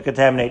able to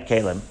contaminate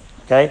kalim.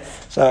 Okay?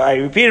 So I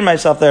repeated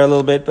myself there a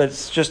little bit, but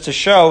it's just to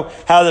show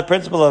how the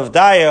principle of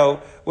dayo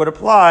would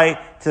apply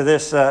to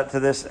this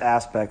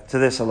aspect, to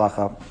this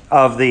halacha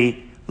of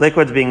the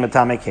liquids being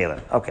metame kalim.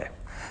 Okay.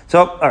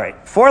 So,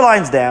 alright, 4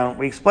 lines down,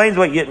 we explained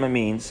what yitma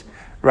means,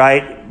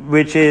 right?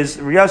 Which is,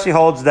 Yossi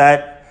holds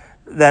that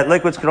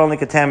liquids could only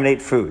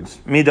contaminate foods.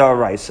 Midar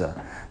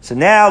raisa. So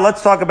now,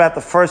 let's talk about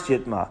the first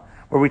yitma,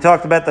 where we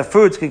talked about the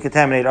foods can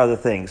contaminate other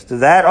things.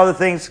 Does that other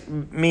things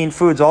mean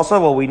foods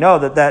also? Well, we know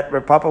that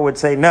Rav Papa would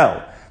say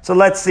no. So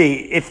let's see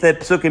if the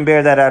psukim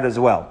bear that out as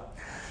well.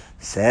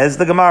 Says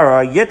the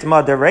Gemara,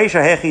 Yitma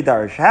dereisha hechi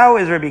darsh. How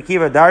is Rabbi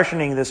Akiva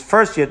darshaning this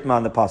first Yitma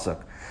on the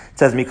pasuk? It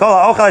says,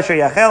 Mikola ochel asher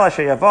yachel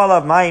asher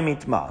yavolav ma'im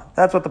yitma.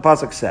 That's what the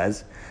pasuk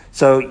says.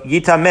 So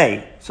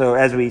yitamei. So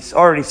as we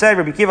already said,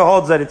 Rabbi Akiva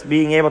holds that it's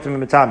being able to be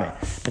metame.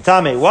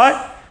 Metame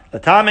what?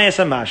 Metame is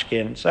a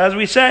mashkin. So as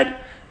we said,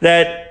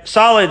 that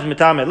solids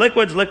metame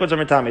liquids, liquids are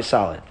metame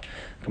solid.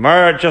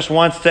 Gemara just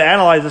wants to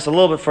analyze this a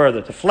little bit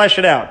further, to flesh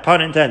it out,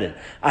 pun intended.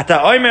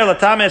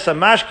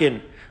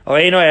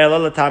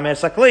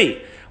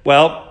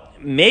 Well,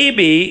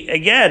 maybe,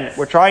 again,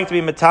 we're trying to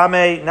be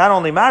metame, not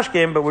only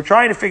mashkin, but we're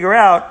trying to figure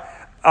out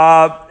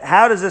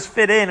how does this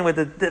fit in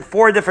with the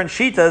four different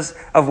shitas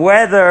of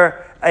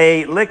whether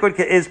a liquid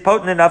is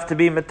potent enough to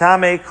be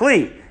metame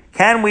kli.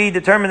 Can we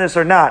determine this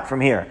or not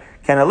from here?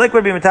 Can a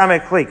liquid be metame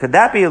kli? Could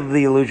that be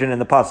the illusion in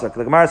the pasuk?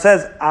 The Gemara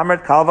says,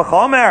 Amrit kal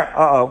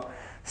v'chomer.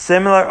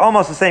 Similar,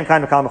 almost the same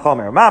kind of kal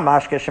v'chomer. Ma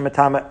mashke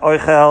shemetame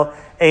oichel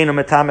einu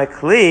metame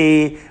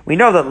kli. We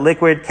know that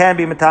liquid can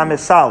be metame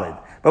solid,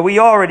 but we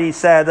already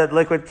said that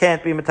liquid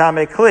can't be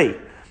metame kli.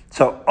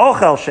 So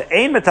ochel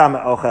she'ein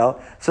metame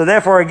ochel. So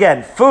therefore,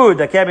 again, food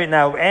that can't be.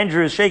 Now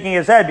Andrew is shaking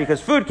his head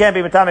because food can't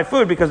be metame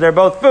food because they're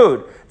both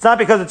food. It's not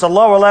because it's a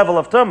lower level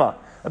of tumah.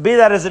 Be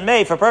that as it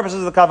may, for purposes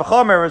of the kal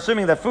v'chomer, we're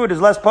assuming that food is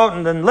less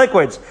potent than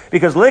liquids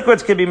because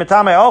liquids can be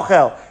metame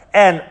ochel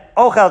and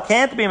ochel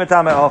can't be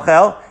metame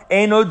ochel.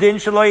 Eino din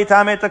shelo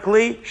yitame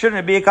takli. Shouldn't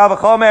it be a kal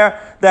v'chomer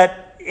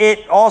that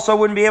it also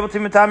wouldn't be able to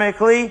metame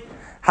kli?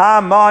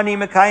 Ha mani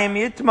mekayim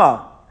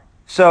yitma.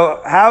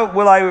 So how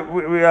will I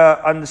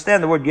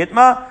understand the word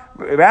yitma?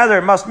 Rather,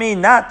 it must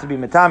mean not to be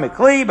metame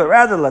kli, but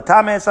rather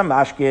latame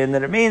samashkin.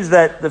 That it means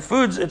that the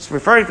foods, it's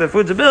referring to the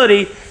food's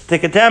ability to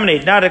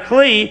contaminate, not a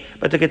kli,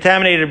 but to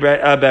contaminate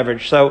a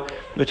beverage. So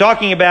we're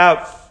talking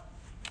about,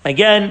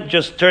 again,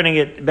 just turning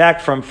it back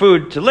from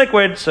food to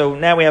liquid. So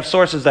now we have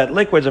sources that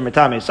liquids are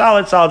metame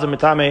solids, solids are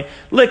metame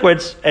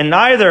liquids, and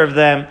neither of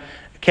them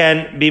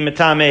can be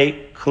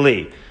metame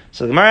kli.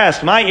 So the Gemara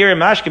asks, "My ira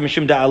mashkin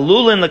mishum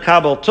da'alulin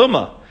lekabel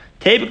tuma,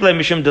 typically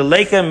mishum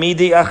deleka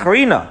midi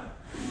achrina."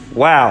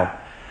 Wow,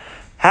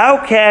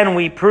 how can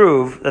we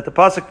prove that the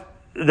pasuk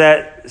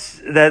that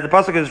the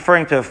pasuk is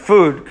referring to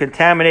food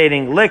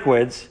contaminating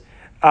liquids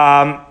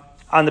on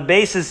the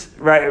basis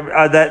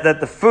that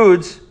the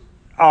foods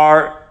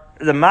are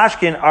the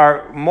mashkin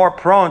are more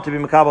prone to be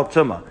makabel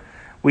tuma?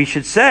 We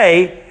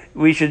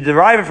should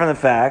derive it from the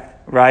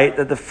fact, right,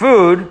 that the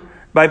food,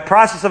 by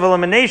process of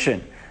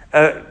elimination,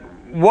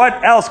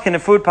 what else can a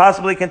food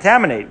possibly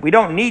contaminate? We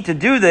don't need to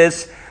do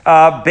this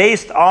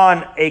based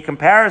on a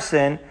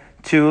comparison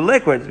to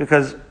liquids,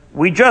 because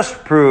we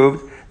just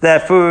proved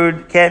that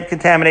food can't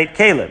contaminate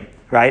kalim,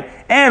 right?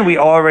 And we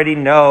already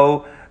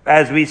know,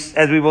 as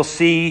we will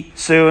see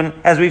soon,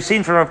 as we've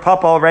seen from our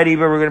papa already,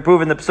 but we're going to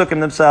prove in the psukim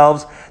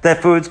themselves,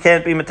 that foods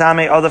can't be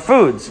metame other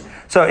foods.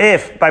 So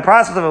if, by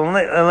process of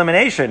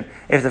elimination,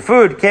 if the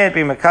food can't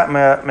be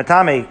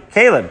metame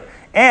kalim,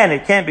 and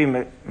it can't be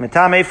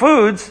metame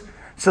foods,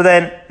 so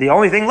then the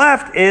only thing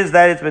left is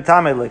that it's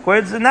metame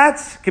liquids, and that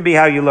could be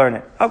how you learn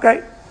it.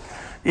 Okay.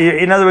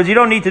 In other words, you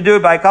don't need to do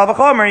it by kal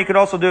v'chomer, you could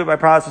also do it by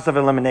process of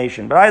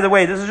elimination. But either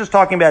way, this is just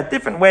talking about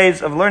different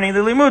ways of learning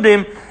the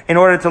limudim in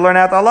order to learn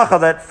out the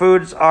halacha that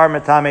foods are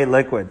metame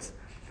liquids.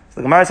 So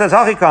the Gemara says,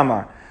 Hachi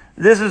kamar.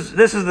 This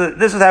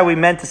is how we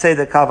meant to say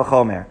the kal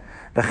v'chomer.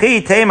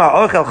 B'chi tema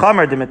ochel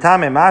chomer de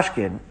metame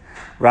mashkin.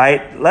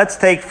 Right? Let's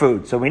take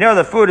food. So we know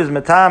that food is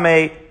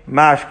metame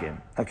mashkin.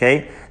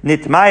 Okay?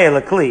 Nitmaya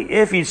lekli.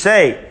 If you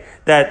say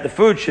that the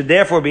food should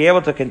therefore be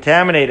able to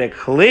contaminate a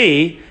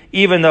kli,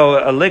 even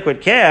though a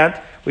liquid can't,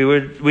 we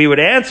would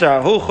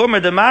answer, Hu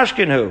chumer de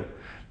mashkin hu.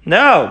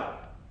 No.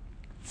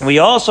 We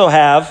also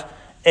have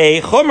a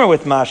chumer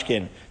with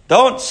mashkin.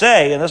 Don't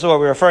say, and this is what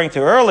we were referring to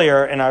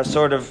earlier in our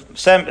sort of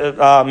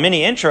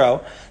mini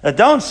intro, that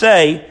don't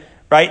say,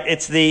 right,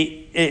 it's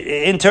the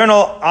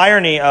internal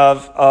irony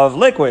of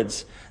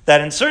liquids, that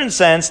in certain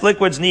sense,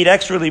 liquids need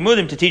extra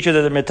limudim to teach you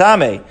that they're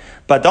metame.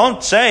 But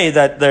don't say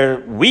that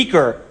they're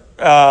weaker,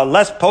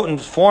 less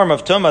potent form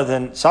of tumah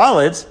than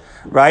solids,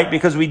 right?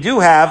 Because we do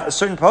have a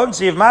certain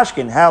potency of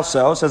mashkin. How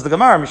so? Says the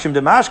Gemara, Mishum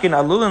de mashkin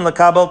alulin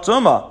lekabel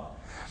tumah.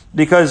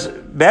 Because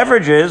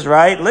beverages,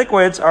 right,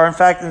 liquids are in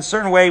fact in a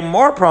certain way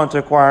more prone to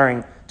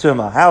acquiring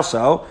tumah. How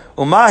so?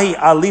 Umahi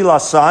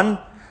alila san,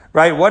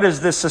 right? What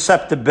is this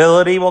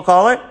susceptibility, we'll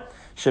call it?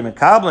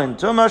 Shemikablin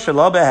tumah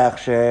shelo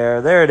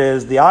behechsher. There it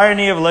is, the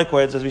irony of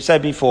liquids, as we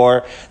said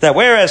before, that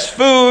whereas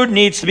food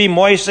needs to be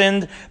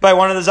moistened by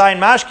one of the zayin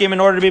mashkim in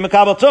order to be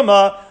makabel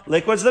tumah,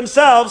 liquids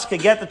themselves can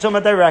get the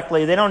tumah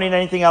directly. They don't need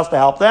anything else to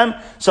help them.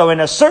 So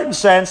in a certain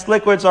sense,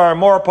 liquids are a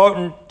more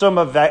potent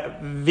tumah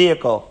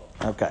vehicle.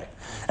 Okay.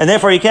 And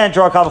therefore you can't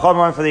draw kal v'chomer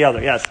one for the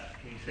other. Yes?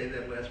 Can you say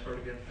that last part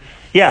again?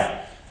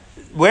 Yeah.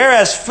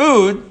 Whereas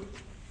food,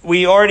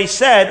 we already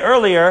said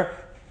earlier,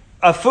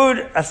 a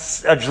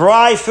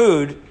dry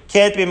food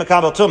can't be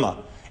makabel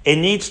tumah. It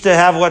needs to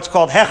have what's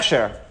called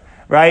hechsher,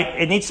 right?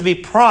 It needs to be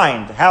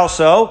primed. How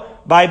so?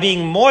 By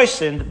being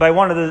moistened by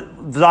one of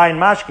the zayin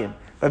mashkim.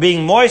 By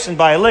being moistened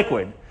by a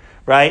liquid,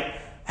 right?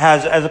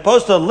 As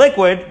opposed to a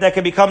liquid that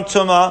can become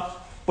tumah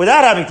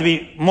without having to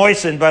be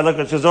moistened by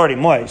liquid because it's already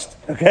moist.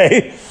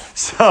 Okay?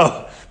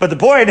 So, but the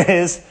point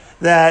is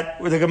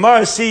that the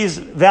Gemara sees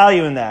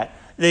value in that.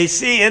 They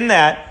see in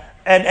that,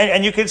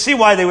 and you can see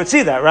why they would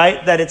see that,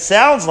 right? That it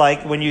sounds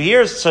like, when you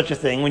hear such a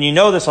thing, when you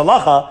know this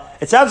halacha,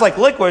 it sounds like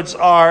liquids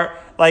are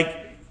like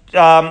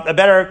a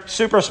better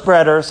super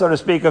spreader, so to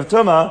speak, of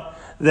tumah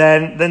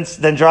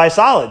than dry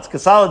solids,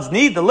 because solids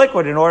need the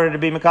liquid in order to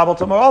be Makabal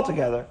Tumah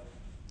altogether.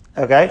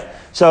 Okay?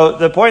 So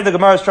the point the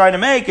Gemara is trying to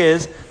make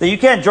is that you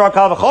can't draw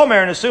Kal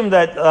V'chomer and assume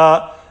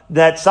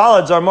that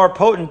solids are more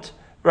potent,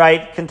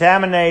 right,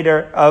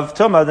 contaminator of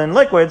Tumah than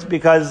liquids,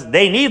 because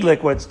they need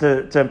liquids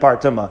to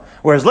impart Tumah.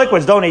 Whereas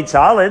liquids don't need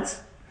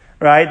solids,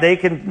 right? They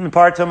can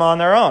impart Tumah on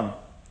their own.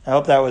 I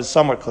hope that was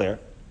somewhat clear.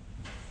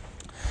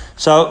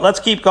 So let's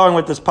keep going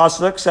with this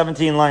pasuk,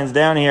 17 lines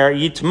down here,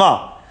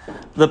 Yitma.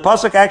 The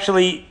pasuk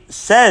actually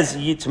says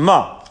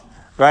Yitma,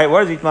 right?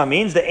 What does Yitma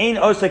mean? The Ein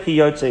Osek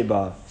Yotze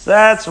Ba. So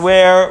that's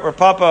where Rav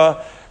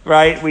Papa,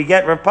 right? We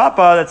get Rav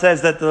Papa that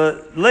says that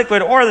the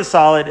liquid or the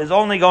solid is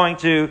only going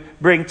to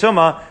bring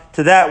Tumah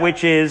to that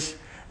which is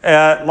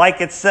that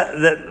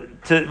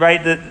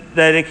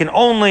it can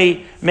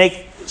only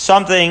make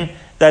something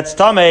that's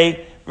Tameh,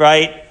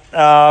 right?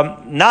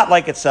 Not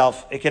like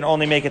itself. It can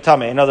only make it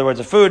Tameh. In other words,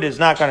 a food is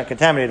not going to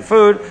contaminate a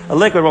food. A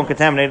liquid won't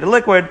contaminate a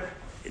liquid.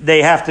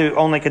 They have to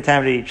only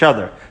contaminate each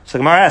other. So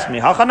Gemara asked me,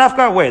 Hacha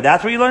nafka? Wait,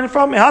 that's where you learn it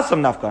from?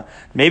 Mehasam nafka.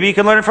 Maybe you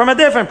can learn it from a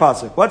different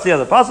pasuk. What's the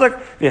other pasuk?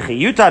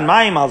 V'chiyutan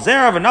mayim al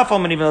zera v'nafal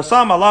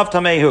minivilasam alav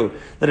tamehu.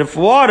 That if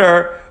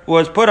water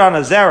was put on a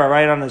zera,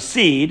 right, on a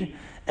seed,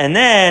 and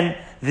then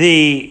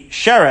the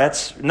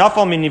sheretz,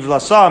 nafal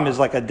minivlasam is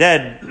like a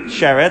dead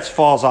sheretz,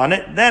 falls on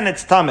it, then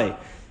it's tameh.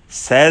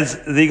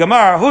 Says the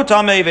Gemara, Hu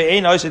tameh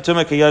ve'ein oiseh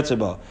tumah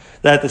kiyotze,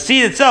 that the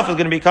seed itself is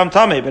going to become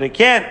tameh, but it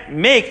can't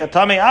make a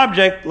tameh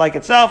object like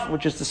itself,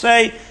 which is to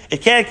say,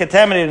 it can't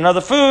contaminate another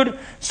food.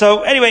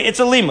 So anyway, it's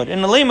a limud.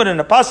 In the limud, in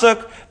the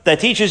pasuk, that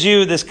teaches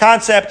you this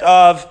concept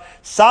of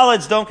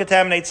solids don't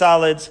contaminate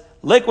solids,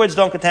 liquids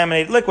don't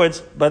contaminate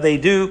liquids, but they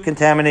do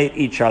contaminate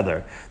each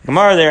other. The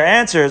Gemara there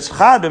answers,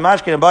 Chad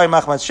b'mashkin abai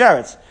machmas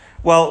sheretz.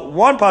 Well,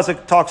 one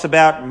pasuk talks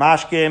about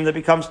mashkim that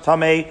becomes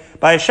tameh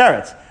by a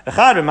sheretz.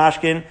 Echad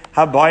b'mashkin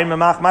habayin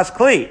b'machmas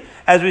kli.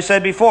 As we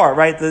said before,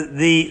 right?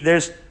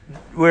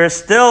 We're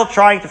still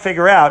trying to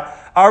figure out: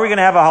 are we going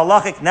to have a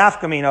halachic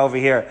nafkamin over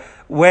here,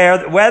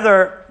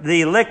 whether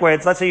the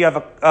liquids? Let's say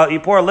you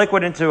pour a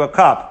liquid into a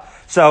cup.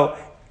 So,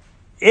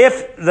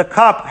 if the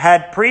cup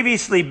had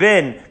previously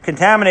been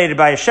contaminated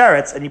by a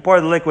sheretz and you pour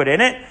the liquid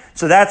in it,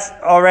 so that's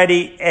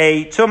already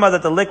a tumah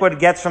that the liquid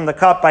gets from the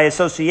cup by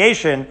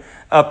association,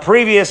 a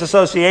previous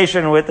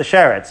association with the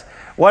sheretz.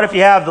 What if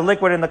you have the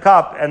liquid in the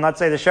cup and let's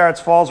say the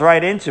sheretz falls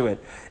right into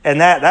it, and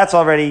that's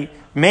already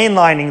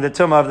mainlining the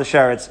tumah of the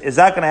sheretz? Is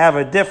that going to have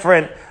a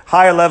different,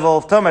 higher level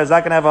of tumah? Is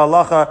that going to have a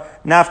halacha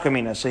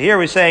nafkamina? So here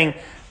we're saying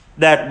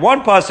that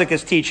one pasuk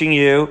is teaching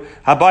you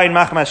habayin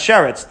machmas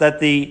sheretz, that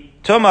the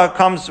tumah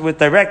comes with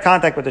direct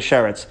contact with the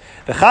sheretz.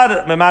 And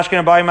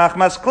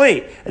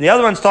the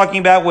other one's talking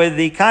about with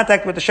the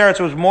contact with the sheretz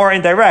was more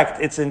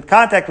indirect. It's in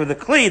contact with the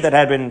kli that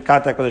had been in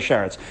contact with the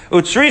sheretz.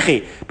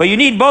 Utsrichi. But you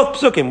need both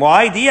psukim.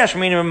 Why?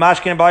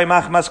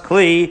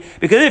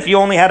 Because if you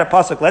only had a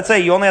pasuk, let's say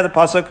you only had a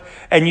pasuk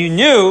and you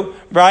knew,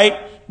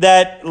 right,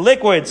 that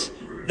liquids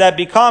that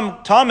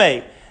become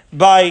tameh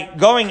by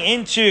going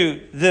into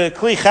the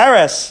kli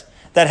cheres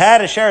that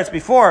had a sheretz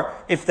before,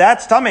 if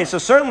that's tameh, so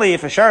certainly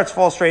if a sheretz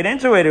falls straight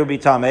into it, it would be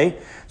tameh.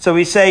 So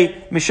we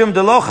say mishum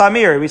delo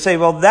chamir. We say,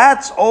 well,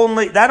 that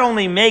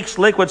only makes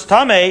liquids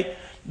tameh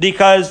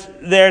because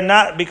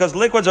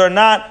liquids are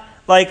not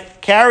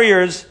like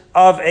carriers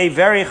of a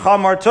very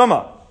chamar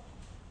tumah,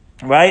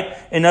 right?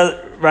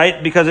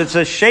 Right, because it's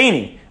a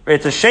sheni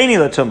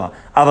latuma.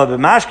 Ava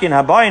b'mashkin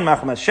habayin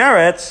machmas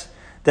sheretz.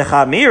 The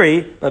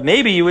chamiri, but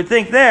maybe you would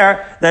think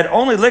there that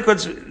only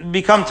liquids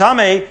become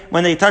tameh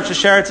when they touch the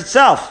sheretz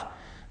itself.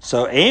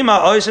 So ema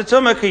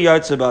oisatuma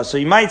kiyotzeba. So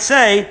you might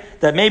say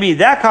that maybe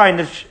that kind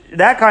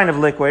of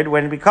liquid,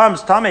 when it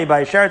becomes tameh by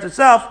a sheretz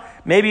itself,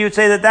 maybe you would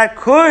say that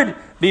could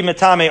be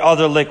matame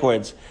other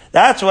liquids.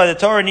 That's why the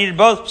Torah needed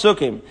both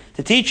psukim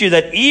to teach you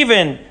that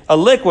even a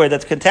liquid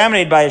that's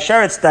contaminated by a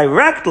sheretz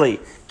directly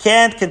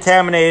can't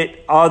contaminate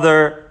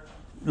other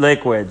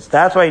liquids.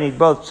 That's why you need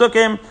both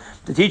psukim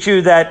to teach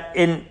you that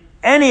in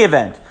any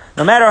event,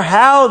 no matter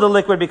how the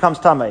liquid becomes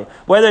tameh,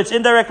 whether it's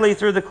indirectly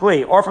through the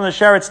kli or from the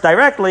sheretz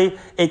directly,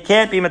 it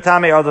can't be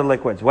matame other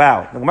liquids.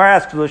 Wow. The Gemara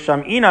asks,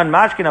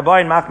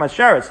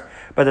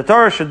 but the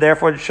Torah should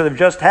have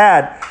just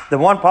had the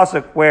one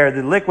pasuk where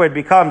the liquid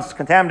becomes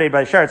contaminated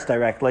by the sheretz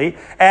directly,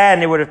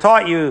 and it would have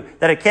taught you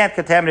that it can't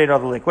contaminate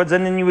other liquids,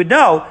 and then you would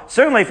know,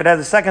 certainly if it has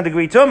a second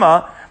degree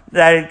tumah,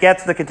 that it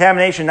gets the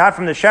contamination not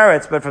from the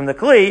sheretz but from the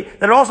kli,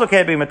 that it also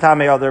can't be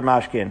matame other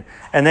mashkin.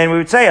 And then we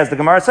would say, as the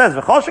Gemara says,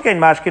 v'chol shekein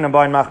mashkin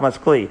abayin machmas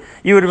kli.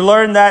 You would have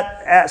learned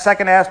that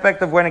second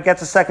aspect of when it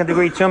gets a second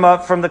degree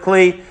tumah from the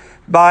kli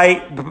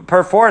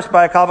per force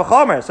by a kal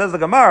v'chomer. Says the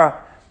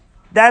Gemara,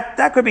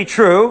 that could be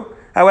true.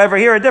 However,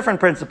 here a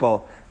different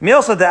principle.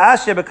 Milsa de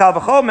asya b'kal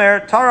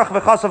v'chomer tarach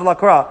v'chasav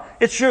lakra.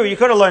 It's true, you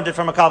could have learned it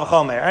from a kal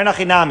v'chomer,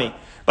 enachinami,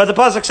 but the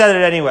pasuk said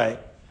it anyway.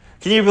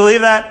 Can you believe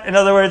that? In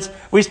other words,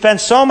 we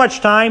spend so much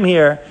time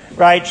here,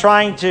 right,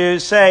 trying to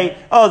say,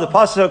 oh, the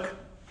pasuk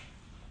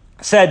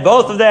said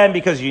both of them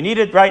because you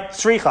needed, right,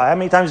 tzricha. How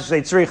many times you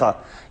say tzricha?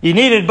 You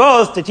needed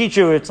both to teach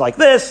you it's like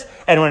this,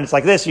 and when it's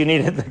like this, you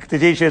need it to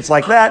teach you it's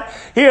like that.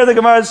 Here, the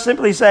Gemara is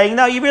simply saying,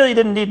 no, you really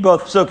didn't need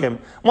both psukim.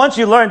 Once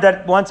you learned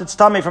that once it's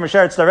tummy from a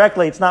sheretz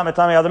directly, it's not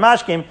metame other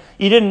mashkim,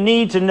 you didn't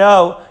need to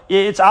know.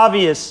 It's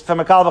obvious from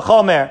a kal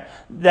v'chomer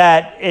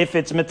that if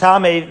it's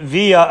metame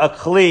via a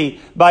kli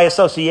by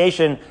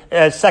association,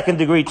 second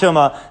degree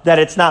tuma, that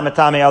it's not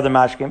metame other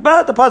mashkim.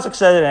 But the pasuk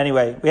said it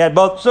anyway. We had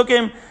both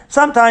psukim.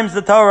 Sometimes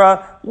the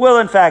Torah will,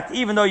 in fact,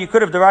 even though you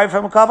could have derived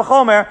from a kal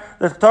v'chomer,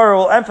 the Torah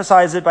will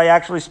emphasize it by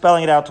actually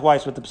spelling it out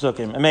twice with the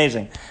psukim.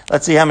 Amazing.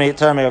 Let's see how many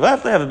terms we have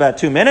left. We have about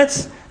 2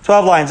 minutes.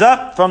 12 lines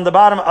up from the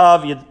bottom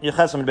of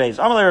Yechesam Beis.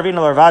 Amalei Ravina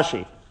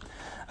Larvashi.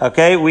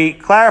 Okay, we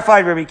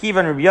clarified Rabbi Akiva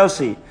and Rabbi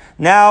Yossi.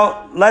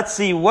 Now, let's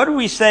see, what do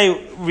we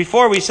say,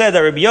 before we said that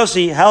Rabbi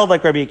Yossi held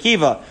like Rabbi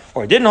Akiva,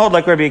 or didn't hold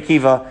like Rabbi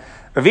Akiva,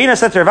 Ravina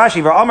said to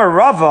Ravashi, V'amar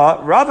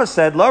Rava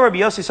said, Lo Rabbi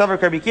Yossi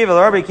savar Rabbi Akiva,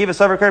 Lo Rabbi Akiva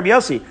savar Rabbi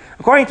Yossi.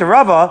 According to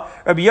Rava,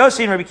 Rabbi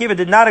Yossi and Rabbi Akiva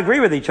did not agree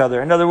with each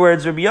other. In other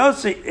words, Rabbi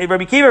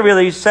Akiva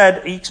really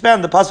said, he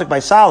expanded the pasuk by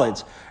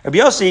solids. Rabbi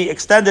Yossi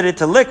extended it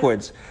to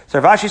liquids. So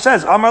Ravashi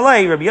says, Amar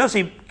lei, Rabbi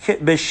Yossi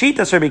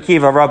beshitas Rabbi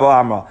Akiva, Rabbo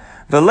Amra.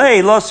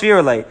 V'lei lo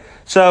svirlei.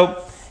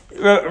 So,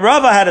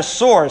 Rava had a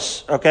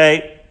source,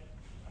 okay,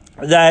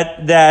 that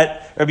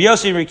Rabbi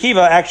Yossi and Rabbi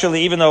Akiva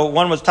actually, even though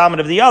one was Talmud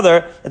of the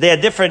other, they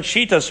had different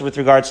shitas with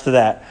regards to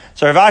that.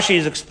 So Ravashi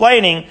is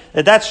explaining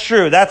that that's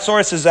true. That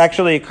source is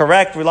actually a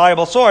correct,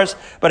 reliable source,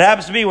 but it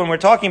happens to be when we're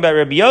talking about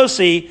Rabbi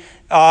Yossi,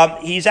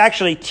 he's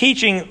actually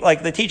teaching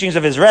like the teachings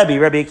of his Rabbi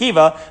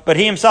Akiva, but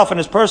he himself in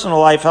his personal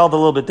life held a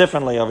little bit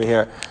differently over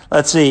here.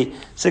 Let's see,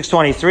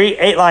 623,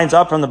 8 lines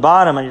up from the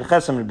bottom on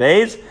Yechesam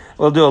Beis.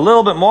 We'll do a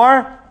little bit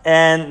more,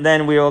 and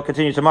then we will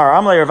continue tomorrow.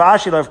 Amalei Rav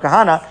Ashi Rav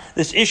Kahana,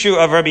 this issue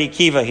of Rabbi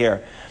Akiva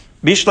here.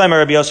 Bishlema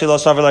Rabbi Yossi lo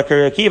savar like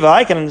Rabbi Akiva.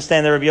 I can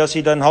understand that Rabbi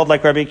Yossi doesn't hold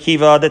like Rabbi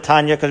Akiva, the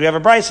Tanya, because we have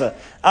a brisa.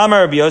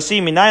 Amar Rabbi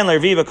Yossi, minayin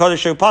l'Reviva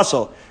kodesh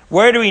pasol.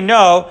 Where do we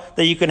know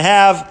that you can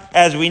have,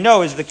 as we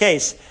know is the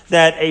case,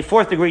 that a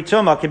 4th degree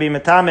tumah can be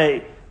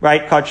metame,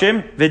 right,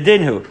 kachim,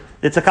 vidinhu.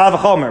 It's a kal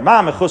v'chomer.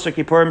 Ma mechusar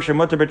kippurim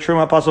shemutar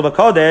b'truma pasol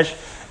b'kodesh.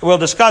 We'll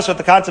discuss what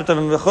the concept of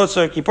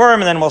mechusar kippurim,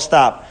 and then we'll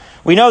stop.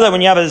 We know that when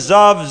you have a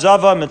zav,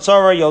 zava,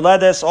 mitzora,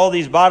 yoledes, all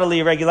these bodily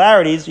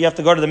irregularities, you have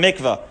to go to the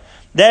mikveh.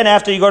 Then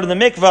after you go to the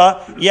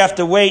mikveh, you have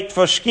to wait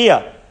for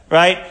shkia,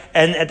 right?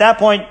 And at that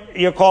point,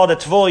 you're called a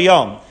tvul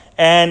yom.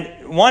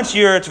 And once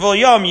you're a tvul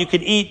yom, you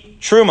can eat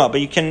truma,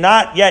 but you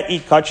cannot yet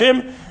eat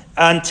kachim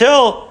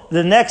until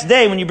the next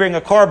day when you bring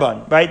a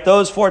korban, right?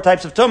 Those 4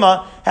 types of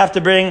tumah have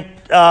to bring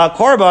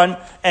korban,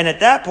 and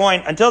at that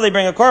point, until they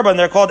bring a korban,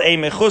 they're called a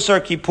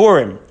mechusar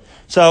kippurim.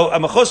 So a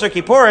mechusar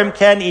kippurim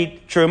can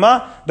eat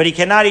truma, but he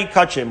cannot eat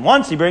kachim.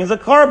 Once he brings a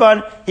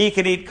korban, he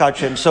can eat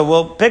kachim. So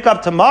we'll pick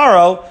up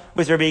tomorrow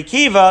with Rabbi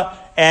Akiva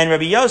and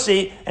Rabbi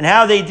Yossi and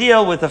how they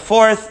deal with the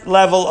 4th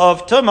level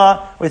of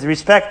tumah with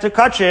respect to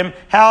kachim.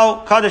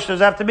 How kaddish does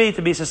have to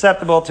be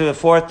susceptible to a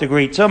 4th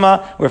degree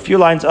tumah. We're a few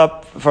lines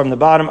up from the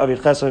bottom of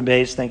Yechesam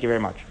Beis. Thank you very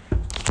much.